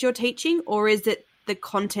reinvigorated your teaching, or is it the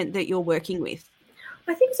content that you're working with?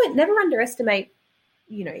 I think so. Never underestimate,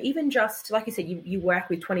 even just like you said, you work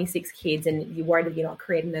with 26 kids and you're worried that you're not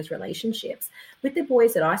creating those relationships. With the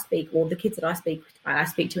boys that I speak, or the kids that I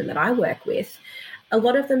speak to and that I work with, a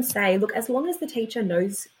lot of them say, look, as long as the teacher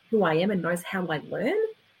knows who I am and knows how I learn,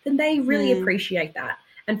 then they really appreciate that.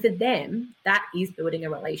 And for them, that is building a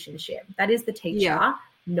relationship. That is the teacher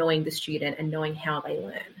knowing the student and knowing how they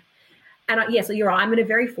learn. And so you're right. I'm in a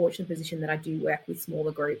very fortunate position that I do work with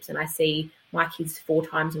smaller groups, and I see my kids 4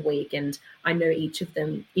 times a week, and I know each of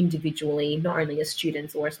them individually, not only as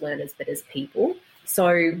students or as learners, but as people.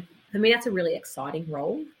 So for me, that's a really exciting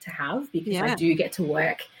role to have, because I do get to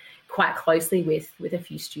work quite closely with a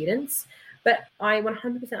few students. But I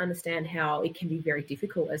 100% understand how it can be very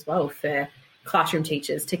difficult as well for classroom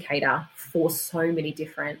teachers to cater for so many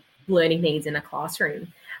different learning needs in a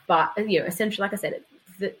classroom. But, essentially, like I said,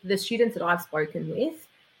 the students that I've spoken with,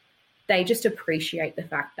 they just appreciate the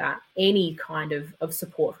fact that any kind of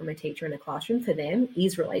support from a teacher in a classroom for them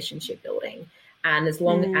is relationship building. And as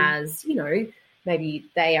long as, maybe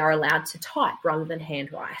they are allowed to type rather than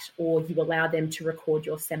handwrite, or you allow them to record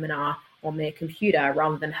your seminar on their computer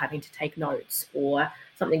rather than having to take notes, or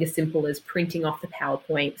something as simple as printing off the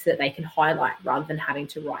PowerPoint so that they can highlight rather than having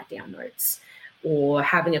to write down notes, or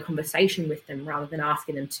having a conversation with them rather than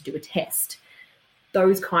asking them to do a test.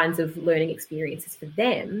 Those kinds of learning experiences for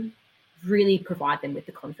them really provide them with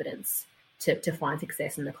the confidence to find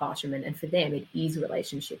success in the classroom. And for them, it is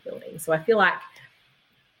relationship building. So I feel like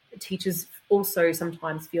teachers also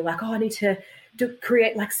sometimes feel like, I need to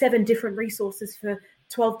create like 7 different resources for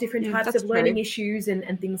 12 different types of learning issues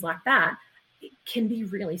and things like that. It can be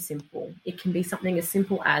really simple. It can be something as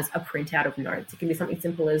simple as a printout of notes. It can be something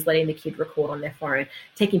simple as letting the kid record on their phone,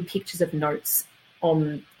 taking pictures of notes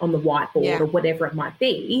on the whiteboard or whatever it might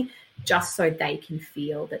be, just so they can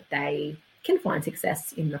feel that they can find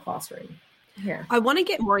success in the classroom. Yeah. I want to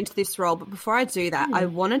get more into this role, but before I do that, I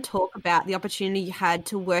want to talk about the opportunity you had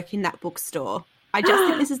to work in that bookstore. I just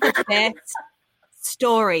think this is the best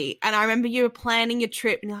story. And I remember you were planning your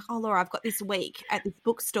trip and you're like, oh, Laura, I've got this week at this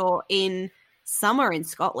bookstore in somewhere in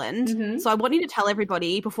Scotland. So I want you to tell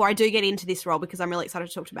everybody before I do get into this role, because I'm really excited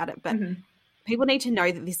to talk about it, but people need to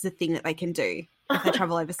know that this is a thing that they can do if they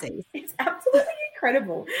travel overseas. It's absolutely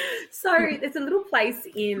incredible. So there's a little place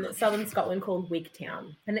in southern Scotland called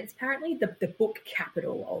Wigtown, and it's apparently the book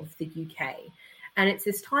capital of the UK. And it's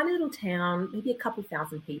this tiny little town, maybe a couple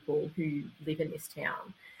thousand people who live in this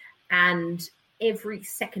town. And every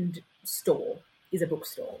second store is a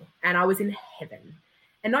bookstore. And I was in heaven.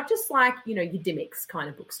 And not just like, your Dimmicks kind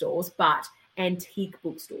of bookstores, but antique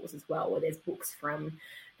bookstores as well, where there's books from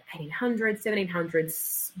 1800s,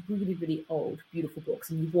 1700s, really, really old, beautiful books.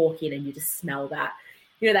 And you walk in and you just smell that,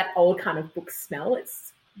 that old kind of book smell.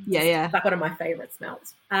 It's like one of my favorite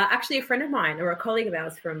smells. Actually, a friend of mine, or a colleague of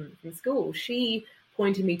ours from school, she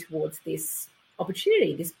pointed me towards this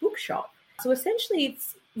opportunity, this bookshop. So essentially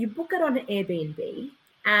you book it on Airbnb,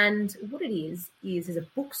 and what it is a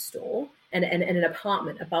bookstore and an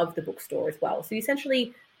apartment above the bookstore as well. So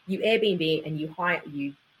essentially you Airbnb and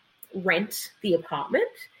you rent the apartment.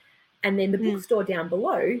 And then the bookstore down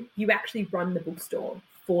below, you actually run the bookstore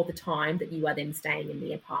for the time that you are then staying in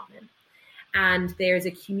the apartment. And there is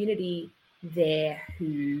a community there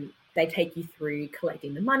who they take you through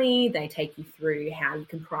collecting the money. They take you through how you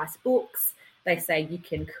can price books. They say you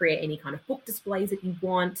can create any kind of book displays that you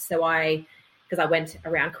want. So I because I went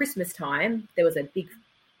around Christmas time. There was a big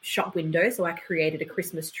shop window, so I created a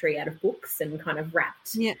Christmas tree out of books and kind of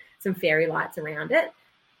wrapped some fairy lights around it.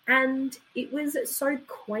 And it was so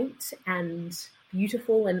quaint and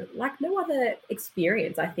beautiful and like no other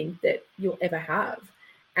experience I think that you'll ever have.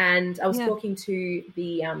 And I was talking to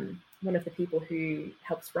the one of the people who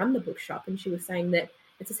helps run the bookshop, and she was saying that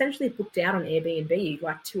it's essentially booked out on Airbnb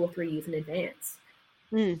like 2 or 3 years in advance.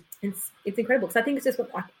 It's incredible, because I think it's just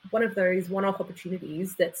like one of those one-off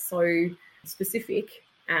opportunities that's so specific,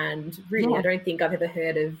 and really I don't think I've ever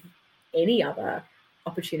heard of any other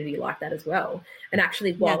opportunity like that as well. And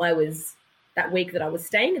actually, while I was that week that I was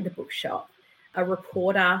staying at the bookshop, a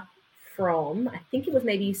reporter from, I think it was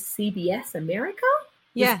maybe CBS America,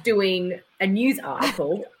 was doing a news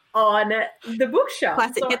article on the bookshop.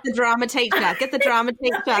 Classic. So, get the drama teacher.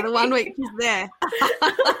 The 1 week she's there.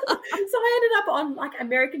 So I ended up on like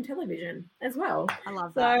American television as well. I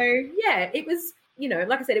love that. So yeah, it was, you know,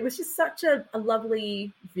 like I said, it was just such a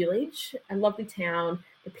lovely village, a lovely town.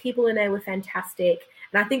 The people in there were fantastic.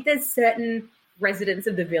 And I think there's certain residents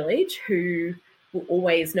of the village who will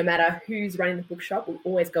always, no matter who's running the bookshop, will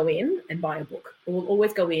always go in and buy a book. Or will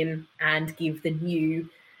always go in and give the new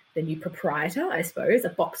proprietor, I suppose, a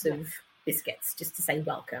box of biscuits just to say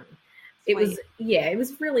welcome. Sweet. It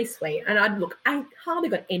was really sweet. And I hardly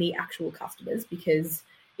got any actual customers because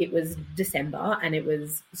it was December and it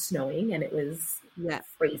was snowing and it was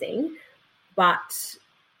freezing. But,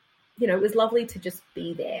 you know, it was lovely to just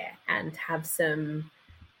be there and have some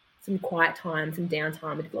quiet time, some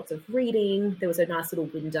downtime. We did lots of reading. There was a nice little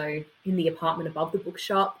window in the apartment above the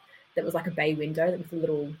bookshop that was like a bay window that was a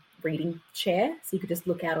little reading chair, so you could just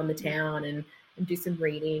look out on the town and do some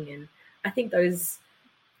reading. And I think those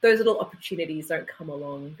little opportunities don't come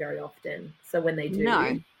along very often. So when they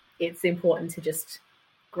do, it's important to just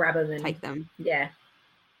grab them and take them. Yeah.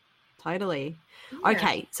 Totally. Yeah.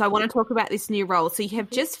 Okay, so I want to talk about this new role. So you have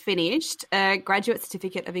just finished a graduate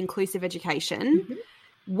certificate of inclusive education. Mm-hmm.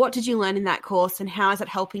 What did you learn in that course, and how is it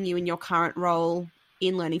helping you in your current role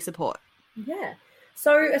in learning support? Yeah.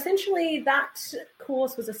 So essentially that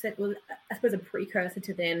course was, I suppose, a precursor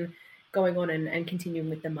to then going on and continuing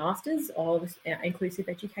with the Masters of Inclusive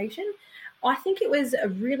Education. I think it was a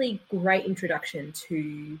really great introduction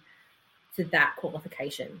to that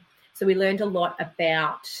qualification. So we learned a lot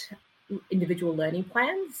about individual learning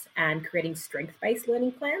plans and creating strength-based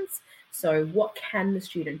learning plans. So what can the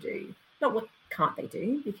student do? Not what can't they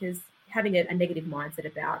do, because having a negative mindset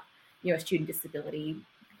about, you know, a student disability,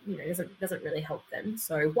 you know, doesn't really help them.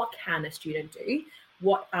 So what can a student do?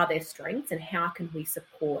 What are their strengths, and how can we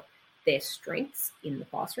support their strengths in the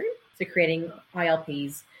classroom? So creating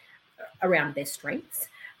ILPs around their strengths,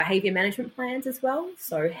 behaviour management plans as well.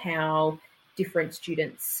 So how different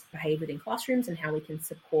students behave within classrooms and how we can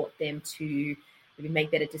support them to maybe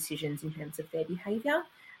make better decisions in terms of their behaviour.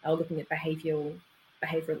 Looking at behavioural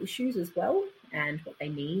issues as well, and what they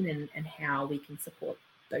mean, and how we can support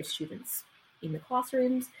those students in the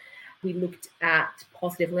classrooms. We looked at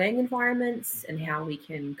positive learning environments and how we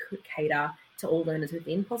can cater to all learners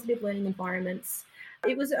within positive learning environments.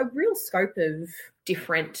 It was a real scope of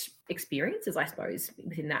different experiences, I suppose,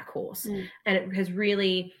 within that course. And it has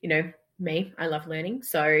really, you know, I love learning.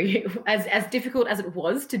 So as difficult as it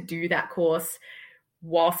was to do that course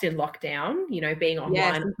whilst in lockdown, you know, being online.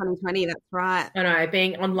 Yes, in 2020, that's right. I know,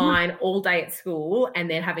 being online all day at school and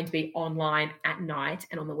then having to be online at night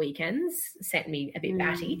and on the weekends sent me a bit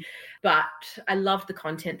batty. But I loved the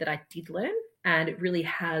content that I did learn, and it really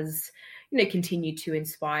has, you know, continued to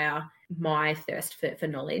inspire my thirst for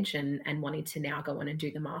knowledge and wanting to now go on and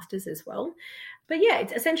do the Masters as well. But yeah,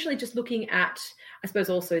 it's essentially just looking at, I suppose,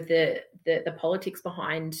 also the politics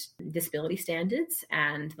behind disability standards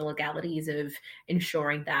and the legalities of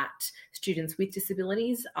ensuring that students with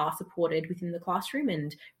disabilities are supported within the classroom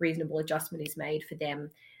and reasonable adjustment is made for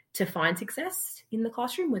them to find success in the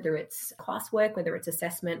classroom, whether it's classwork, whether it's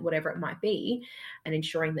assessment, whatever it might be, and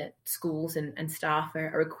ensuring that schools and staff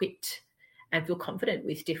are equipped and feel confident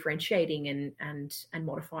with differentiating and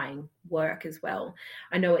modifying work as well.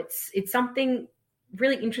 I know it's something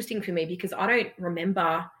really interesting for me because I don't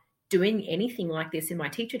remember doing anything like this in my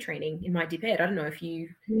teacher training, in my DPed. I don't know if you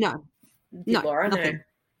did, Laura. Nothing.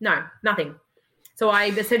 No, nothing. So I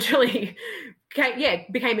essentially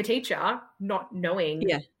became a teacher not knowing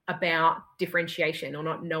about differentiation or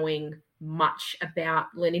not knowing much about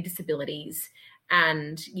learning disabilities.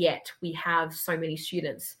 And yet we have so many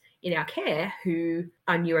students in our care who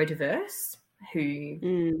are neurodiverse,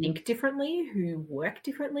 who think differently, who work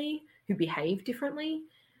differently, who behave differently,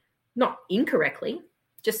 not incorrectly,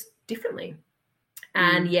 just differently.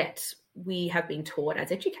 And yet we have been taught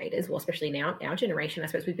as educators, well, especially now, our generation, I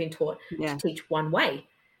suppose we've been taught to teach one way,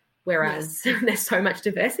 whereas there's so much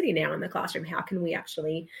diversity now in the classroom. How can we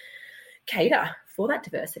actually cater for that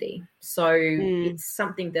diversity? So it's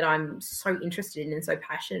something that I'm so interested in and so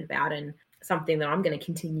passionate about, and something that I'm going to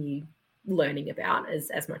continue learning about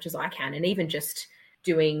as much as I can. And even just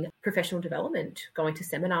doing professional development, going to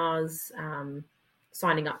seminars,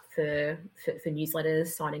 signing up for newsletters,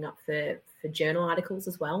 signing up for journal articles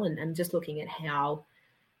as well, and just looking at how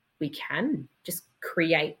we can just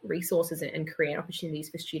create resources and create opportunities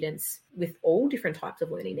for students with all different types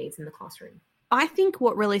of learning needs in the classroom. I think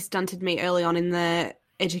what really stunted me early on in the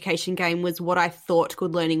education game was what I thought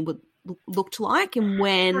good learning would looked like, and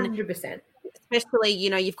when 100%. Especially,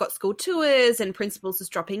 you've got school tours and principals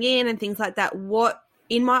just dropping in and things like that. What,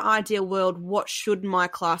 in my ideal world, what should my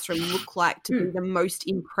classroom look like to be the most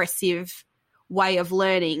impressive way of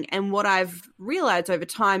learning? And what I've realized over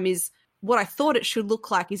time is what I thought it should look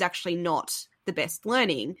like is actually not the best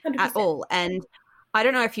learning 100%. At all. And I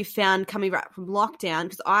don't know if you found coming back from lockdown,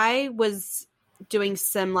 because I was doing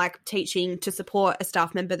some teaching to support a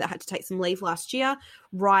staff member that had to take some leave last year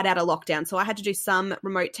right out of lockdown. So I had to do some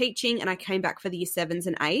remote teaching, and I came back for the year 7s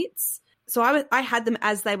and 8s. So I had them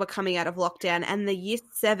as they were coming out of lockdown, and the year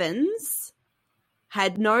 7s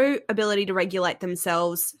had no ability to regulate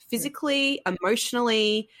themselves physically,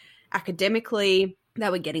 emotionally, academically. They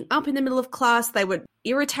were getting up in the middle of class. They were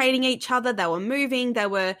irritating each other. They were moving. They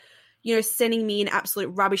were sending me in absolute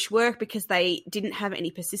rubbish work because they didn't have any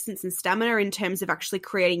persistence and stamina in terms of actually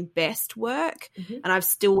creating best work. And I'm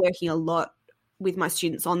still working a lot with my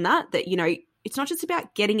students on that, it's not just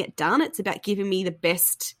about getting it done. It's about giving me the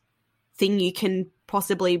best thing you can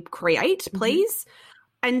possibly create, please.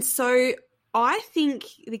 And so I think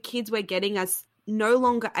the kids we're getting are no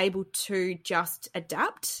longer able to just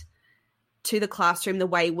adapt to the classroom the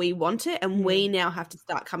way we want it, and we now have to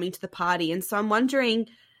start coming to the party. And so I'm wondering,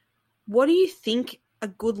 what do you think a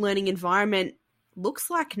good learning environment looks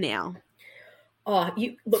like now? Oh,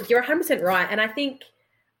 you're 100% right. And I think,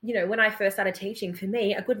 when I first started teaching, for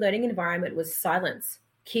me, a good learning environment was silence.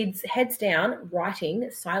 Kids heads down, writing,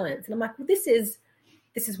 silence. And I'm like, well, this is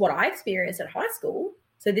what I experienced at high school.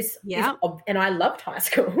 So this is, and I loved high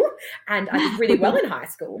school and I did really well in high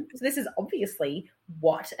school. So this is obviously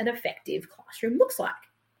what an effective classroom looks like.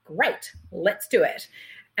 Great, let's do it.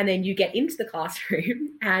 And then you get into the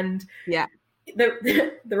classroom and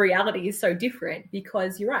the reality is so different,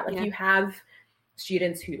 because you're right. You have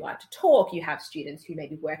students who like to talk. You have students who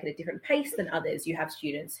maybe work at a different pace than others. You have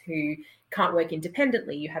students who can't work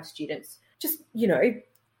independently. You have students just,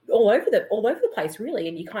 all over the place, really.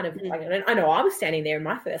 And you kind of, I know I was standing there in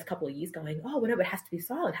my first couple of years going, oh, well, no, it has to be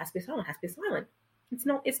silent, has to be silent, has to be silent.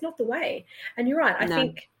 It's not the way. And you're right. I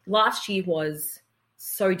think last year was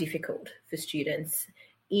so difficult for students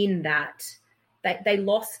in that they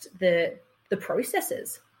lost the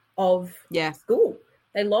processes of school.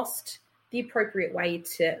 They lost the appropriate way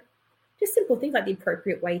to, just simple things like the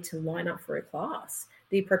appropriate way to line up for a class,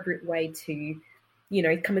 the appropriate way to,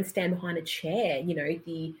 come and stand behind a chair,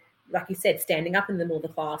 like you said, standing up in the middle of the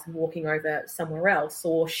class and walking over somewhere else,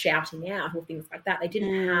 or shouting out, or things like that. They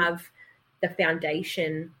didn't have the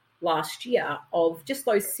foundation last year of just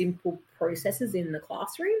those simple processes in the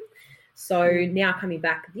classroom. So now coming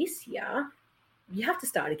back this year, you have to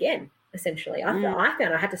start again, essentially. I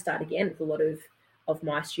found I had to start again with a lot of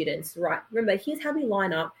my students. Right, remember, here's how we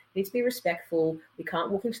line up. We need to be respectful. We can't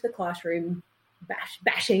walk into the classroom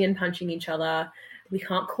bashing and punching each other. We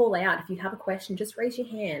can't call out. If you have a question, just raise your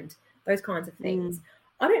hand. Those kinds of things.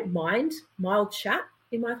 I don't mind mild chat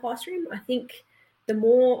in my classroom. I think the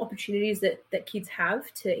more opportunities that kids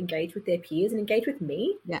have to engage with their peers and engage with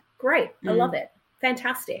me, great. I love it.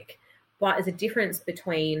 Fantastic. But there's a difference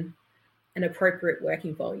between an appropriate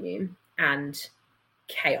working volume and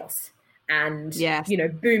chaos and,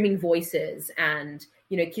 booming voices and,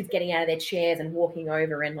 kids getting out of their chairs and walking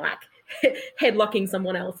over and headlocking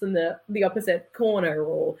someone else in the opposite corner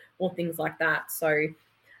or things like that. So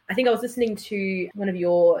I think I was listening to one of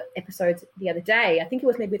your episodes the other day. I think it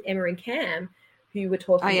was maybe with Emma and Cam, who were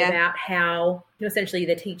talking about how essentially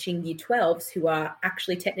they're teaching year 12s who are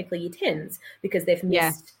actually technically year 10s because they've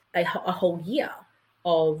missed a whole year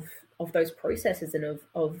of those processes and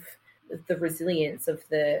of the resilience of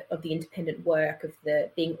the independent work, of the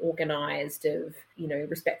being organized, of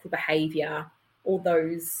respectful behavior, all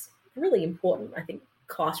those really important, I think,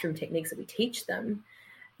 classroom techniques that we teach them.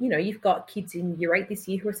 You've got kids in year 8 this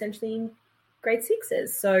year who are essentially in grade 6s.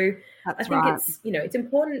 So I think it's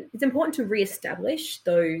important to reestablish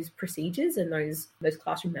those procedures and those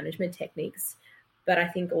classroom management techniques. But I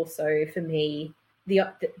think also for me,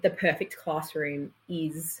 the perfect classroom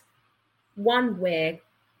is one where,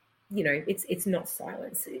 you know, it's not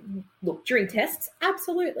silence. Look, during tests,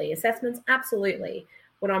 absolutely. Assessments, absolutely.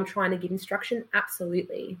 When I'm trying to give instruction,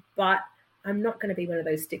 absolutely. But I'm not going to be one of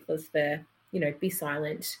those sticklers for, you know, be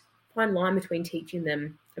silent. Fine line between teaching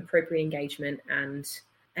them appropriate engagement and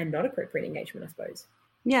not appropriate engagement, I suppose.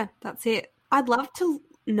 Yeah, that's it. I'd love to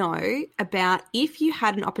know about if you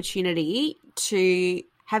had an opportunity to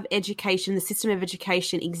have education, the system of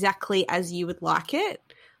education, exactly as you would like it,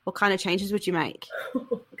 what kind of changes would you make?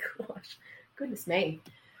 Oh, gosh. Goodness me.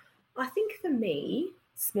 I think for me,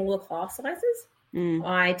 smaller class sizes.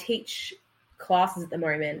 I teach classes at the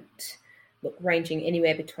moment, look, ranging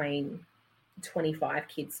anywhere between 25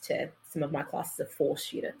 kids to some of my classes of 4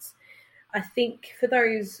 students. I think for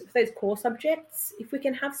those core subjects, if we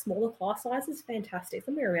can have smaller class sizes, fantastic.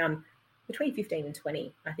 Somewhere around between 15 and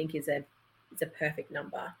 20, I think is a perfect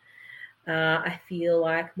number. I feel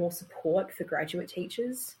like more support for graduate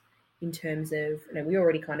teachers in terms of, you know, we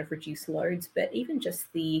already kind of reduce loads, but even just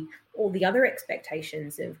all the other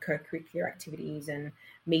expectations of co-curricular activities and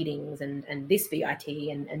meetings and this VIT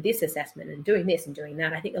and this assessment and doing this and doing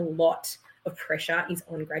that. I think a lot of pressure is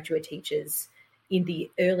on graduate teachers in the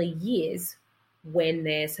early years when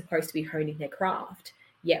they're supposed to be honing their craft,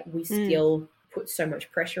 yet we still put so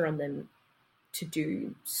much pressure on them to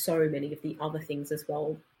do so many of the other things as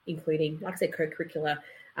well, including, like I said, co-curricular,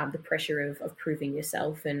 the pressure of proving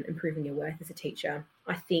yourself and improving your worth as a teacher.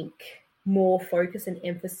 I think more focus and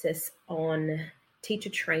emphasis on teacher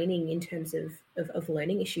training in terms of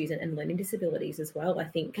learning issues and learning disabilities as well. I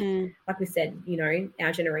think, like we said, you know,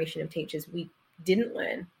 our generation of teachers, we didn't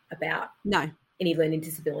learn about any learning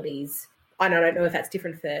disabilities. I don't know if that's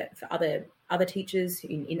different for other teachers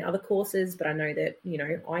in other courses, but I know that, you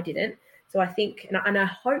know, I didn't. So I think, and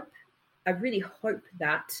I really hope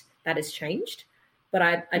that has changed, but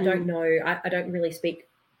I don't know. I don't really speak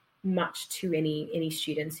much to any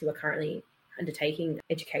students who are currently undertaking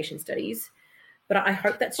education studies, but I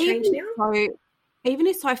hope that's changed now. Even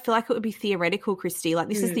if so, I feel like it would be theoretical, Christy. Like,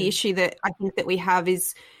 this is the issue that I think that we have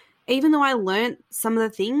is, even though I learnt some of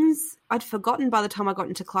the things, I'd forgotten by the time I got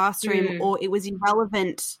into classroom, or it was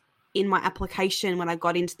irrelevant in my application when I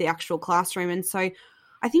got into the actual classroom. And so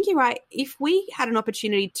I think you're right. If we had an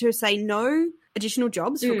opportunity to say no additional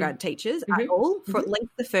jobs for grad teachers at all for at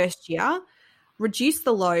least the first year, reduce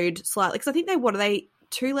the load slightly, because I think are they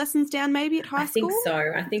 2 lessons down maybe at high school? I think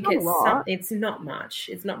so. I think it's not much.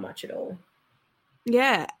 It's not much at all.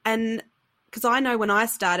 Yeah, and because I know when I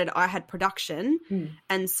started, I had production,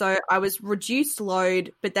 and so I was reduced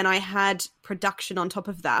load, but then I had production on top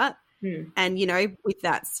of that. And, you know, with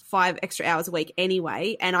that 5 extra hours a week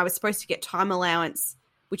anyway, and I was supposed to get time allowance,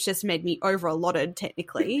 which just made me over-allotted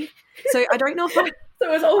technically. So I don't know if so it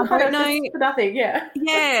was all kind of just for nothing, yeah.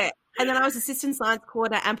 Yeah, and then I was assistant science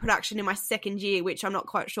coordinator and production in my second year, which I'm not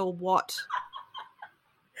quite sure what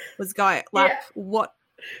was going, what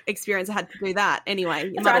experience I had to do that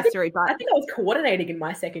anyway. I think I was coordinating in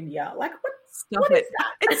my second year. Like, what is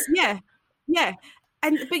that? Yeah.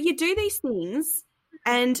 But you do these things,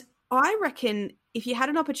 and I reckon if you had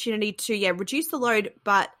an opportunity to, reduce the load,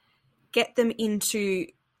 but get them into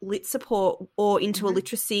lit support or into a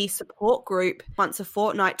literacy support group once a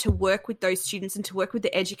fortnight to work with those students and to work with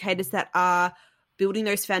the educators that are building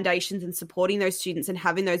those foundations and supporting those students and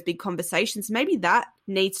having those big conversations, maybe that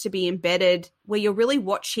needs to be embedded where you're really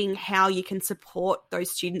watching how you can support those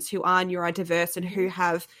students who are neurodiverse and who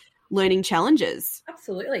have learning challenges.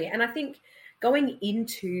 Absolutely. And I think going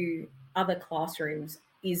into other classrooms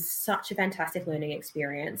is such a fantastic learning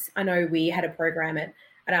experience. I know we had a program at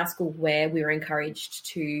our school where we were encouraged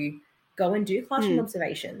to go and do classroom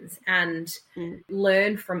observations and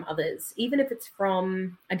learn from others, even if it's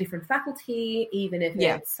from a different faculty, even if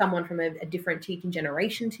it's someone from a different teaching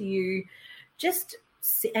generation to you.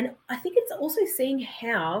 And I think it's also seeing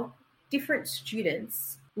how different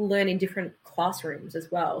students learn in different classrooms as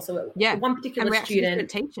well. So one particular student,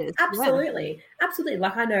 teachers, absolutely.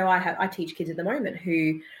 Like I know I teach kids at the moment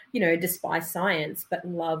who, you know, despise science but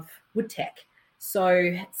love wood tech.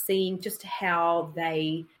 So seeing just how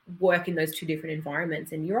they work in those 2 different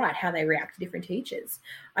environments, and you're right, how they react to different teachers.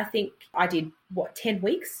 I think I did 10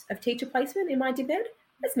 weeks of teacher placement in my DibEd.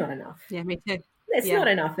 That's not enough. Yeah, me too. That's not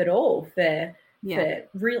enough at all for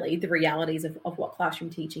really the realities of what classroom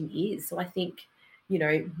teaching is. So I think, you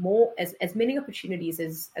know, more as many opportunities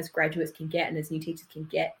as graduates can get and as new teachers can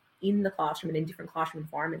get in the classroom and in different classroom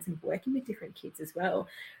environments and working with different kids as well.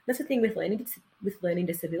 That's the thing with learning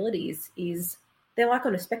disabilities is they're like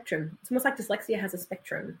on a spectrum. It's almost like dyslexia has a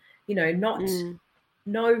spectrum. You know,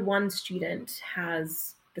 no one student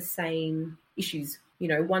has the same issues. You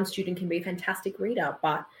know, one student can be a fantastic reader,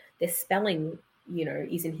 but their spelling, you know,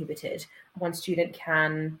 is inhibited. One student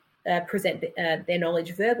can present their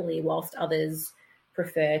knowledge verbally, whilst others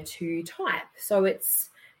prefer to type. So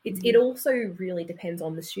it also really depends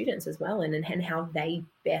on the students as well, and how they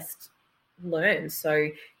best learn. So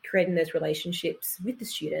creating those relationships with the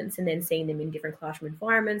students and then seeing them in different classroom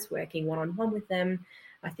environments, working one-on-one with them,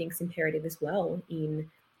 I think is imperative as well in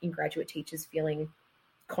graduate teachers feeling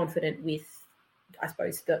confident with, I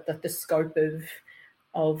suppose, the scope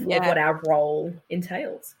of what our role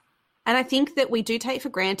entails. And I think that we do take for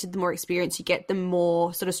granted the more experience you get, the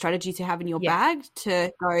more sort of strategies you have in your bag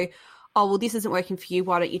to go, oh, well, this isn't working for you.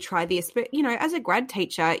 Why don't you try this? But, you know, as a grad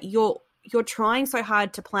teacher, you're trying so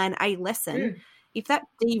hard to plan a lesson. If that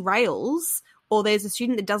derails or there's a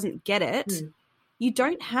student that doesn't get it, you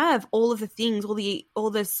don't have all of the things, all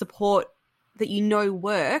the support that you know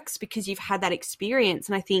works because you've had that experience.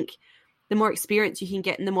 And I think the more experience you can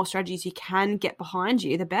get and the more strategies you can get behind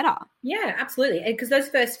you, the better. Yeah, absolutely. Because those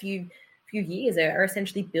first few years are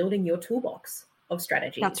essentially building your toolbox of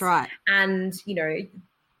strategies. That's right. And, you know,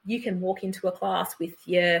 you can walk into a class with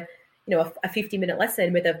your, you know, a 50-minute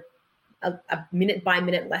lesson with a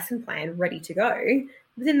minute-by-minute lesson plan ready to go.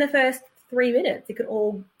 Within the first 3 minutes, it could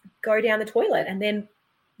all go down the toilet, and then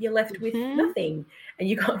you're left with nothing. And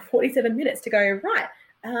you've got 47 minutes to go, right,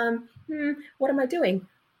 what am I doing?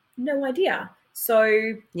 No idea. So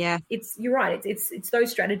you're right. It's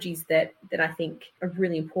those strategies that I think are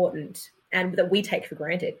really important and that we take for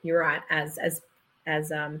granted. You're right, as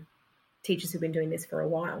teachers who've been doing this for a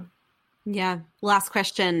while. Yeah. Last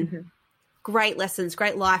question. Great lessons,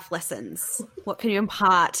 great life lessons. What can you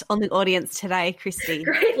impart on the audience today, Christy?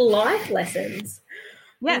 Great life lessons.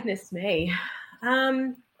 Yeah. Goodness me.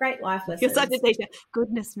 Great life lessons. You're such a teacher.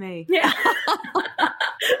 Goodness me. Yeah.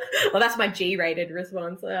 Well, that's my G-rated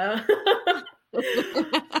response. The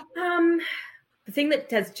thing that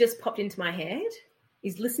has just popped into my head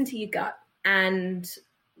is listen to your gut and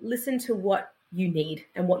listen to what you need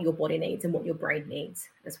and what your body needs and what your brain needs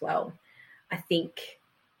as well. I think,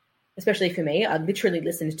 especially for me, I literally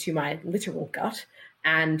listened to my literal gut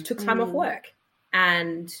and took time off work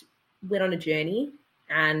and went on a journey,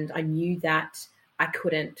 and I knew that I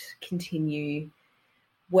couldn't continue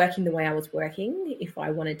working the way I was working if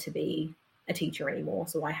I wanted to be a teacher anymore.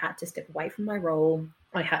 So I had to step away from my role.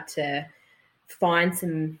 I had to find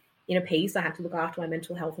some inner peace. I had to look after my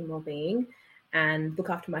mental health and well-being and look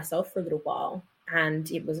after myself for a little while. And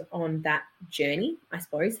it was on that journey, I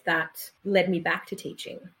suppose, that led me back to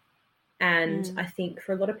teaching. And I think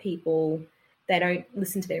for a lot of people, they don't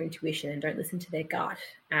listen to their intuition and don't listen to their gut.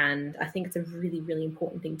 And I think it's a really, really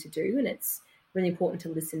important thing to do. And it's really important to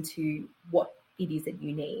listen to what it is that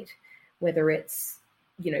you need, whether it's,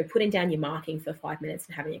 you know, putting down your marking for 5 minutes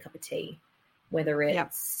and having a cup of tea, whether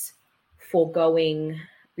it's foregoing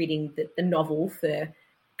reading the novel for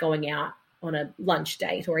going out on a lunch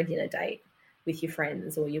date or a dinner date with your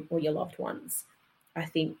friends or your loved ones. I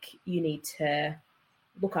think you need to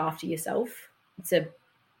look after yourself. It's a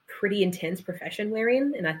pretty intense profession we're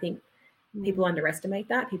in, and I think people underestimate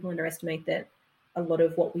that. People underestimate that a lot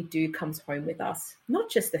of what we do comes home with us, not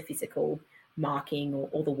just the physical marking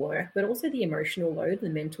or the work, but also the emotional load, the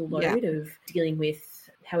mental load of dealing with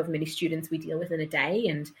however many students we deal with in a day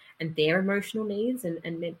and their emotional needs and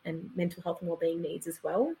mental health and wellbeing needs as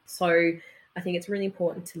well. So I think it's really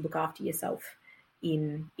important to look after yourself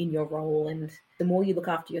in your role, and the more you look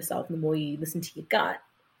after yourself and the more you listen to your gut,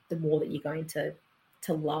 the more that you're going to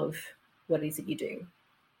love what it is that you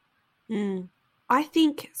do. I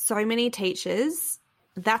think so many teachers,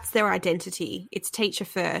 that's their identity. It's teacher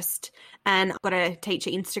first. And I've got a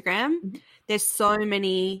teacher Instagram. There's so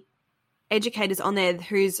many educators on there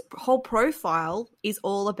whose whole profile is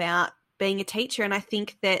all about being a teacher. And I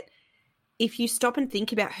think that if you stop and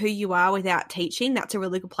think about who you are without teaching, that's a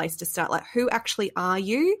really good place to start. Like, who actually are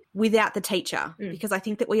you without the teacher? Because I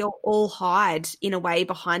think that we all hide in a way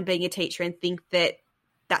behind being a teacher and think that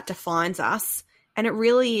that defines us. And it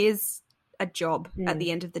really is a job at the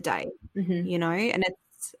end of the day, you know? And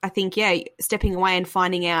it's, I think, stepping away and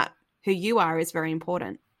finding out who you are is very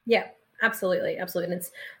important. Yeah, absolutely. Absolutely. And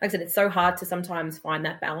it's, like I said, it's so hard to sometimes find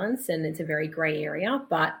that balance, and it's a very gray area,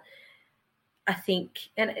 but I think,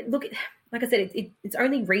 and look, like I said, it's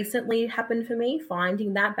only recently happened for me,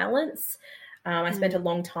 finding that balance. I spent a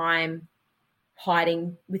long time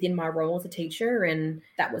hiding within my role as a teacher, and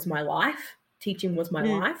that was my life. Teaching was my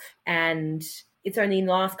life. And it's only in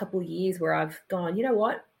the last couple of years where I've gone, you know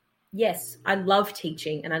what? Yes, I love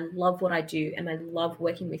teaching and I love what I do and I love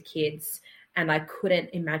working with kids, and I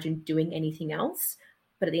couldn't imagine doing anything else.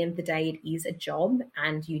 but at the end of the day, it is a job,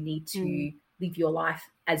 and you need to live your life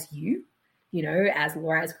as you know, as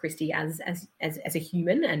Laura, as Christy, as a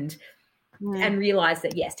human, and realize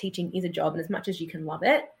that, yes, teaching is a job, and as much as you can love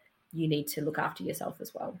it, you need to look after yourself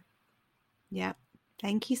as well. Yeah.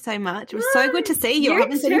 Thank you so much. It was so good to see you. I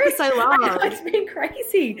haven't seen you for so long. I know, it's been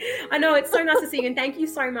crazy. I know, it's so nice to see you, and thank you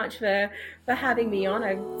so much for having me on.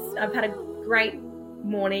 I've had a great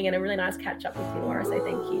morning and a really nice catch up with you, Laura, so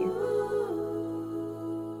thank you.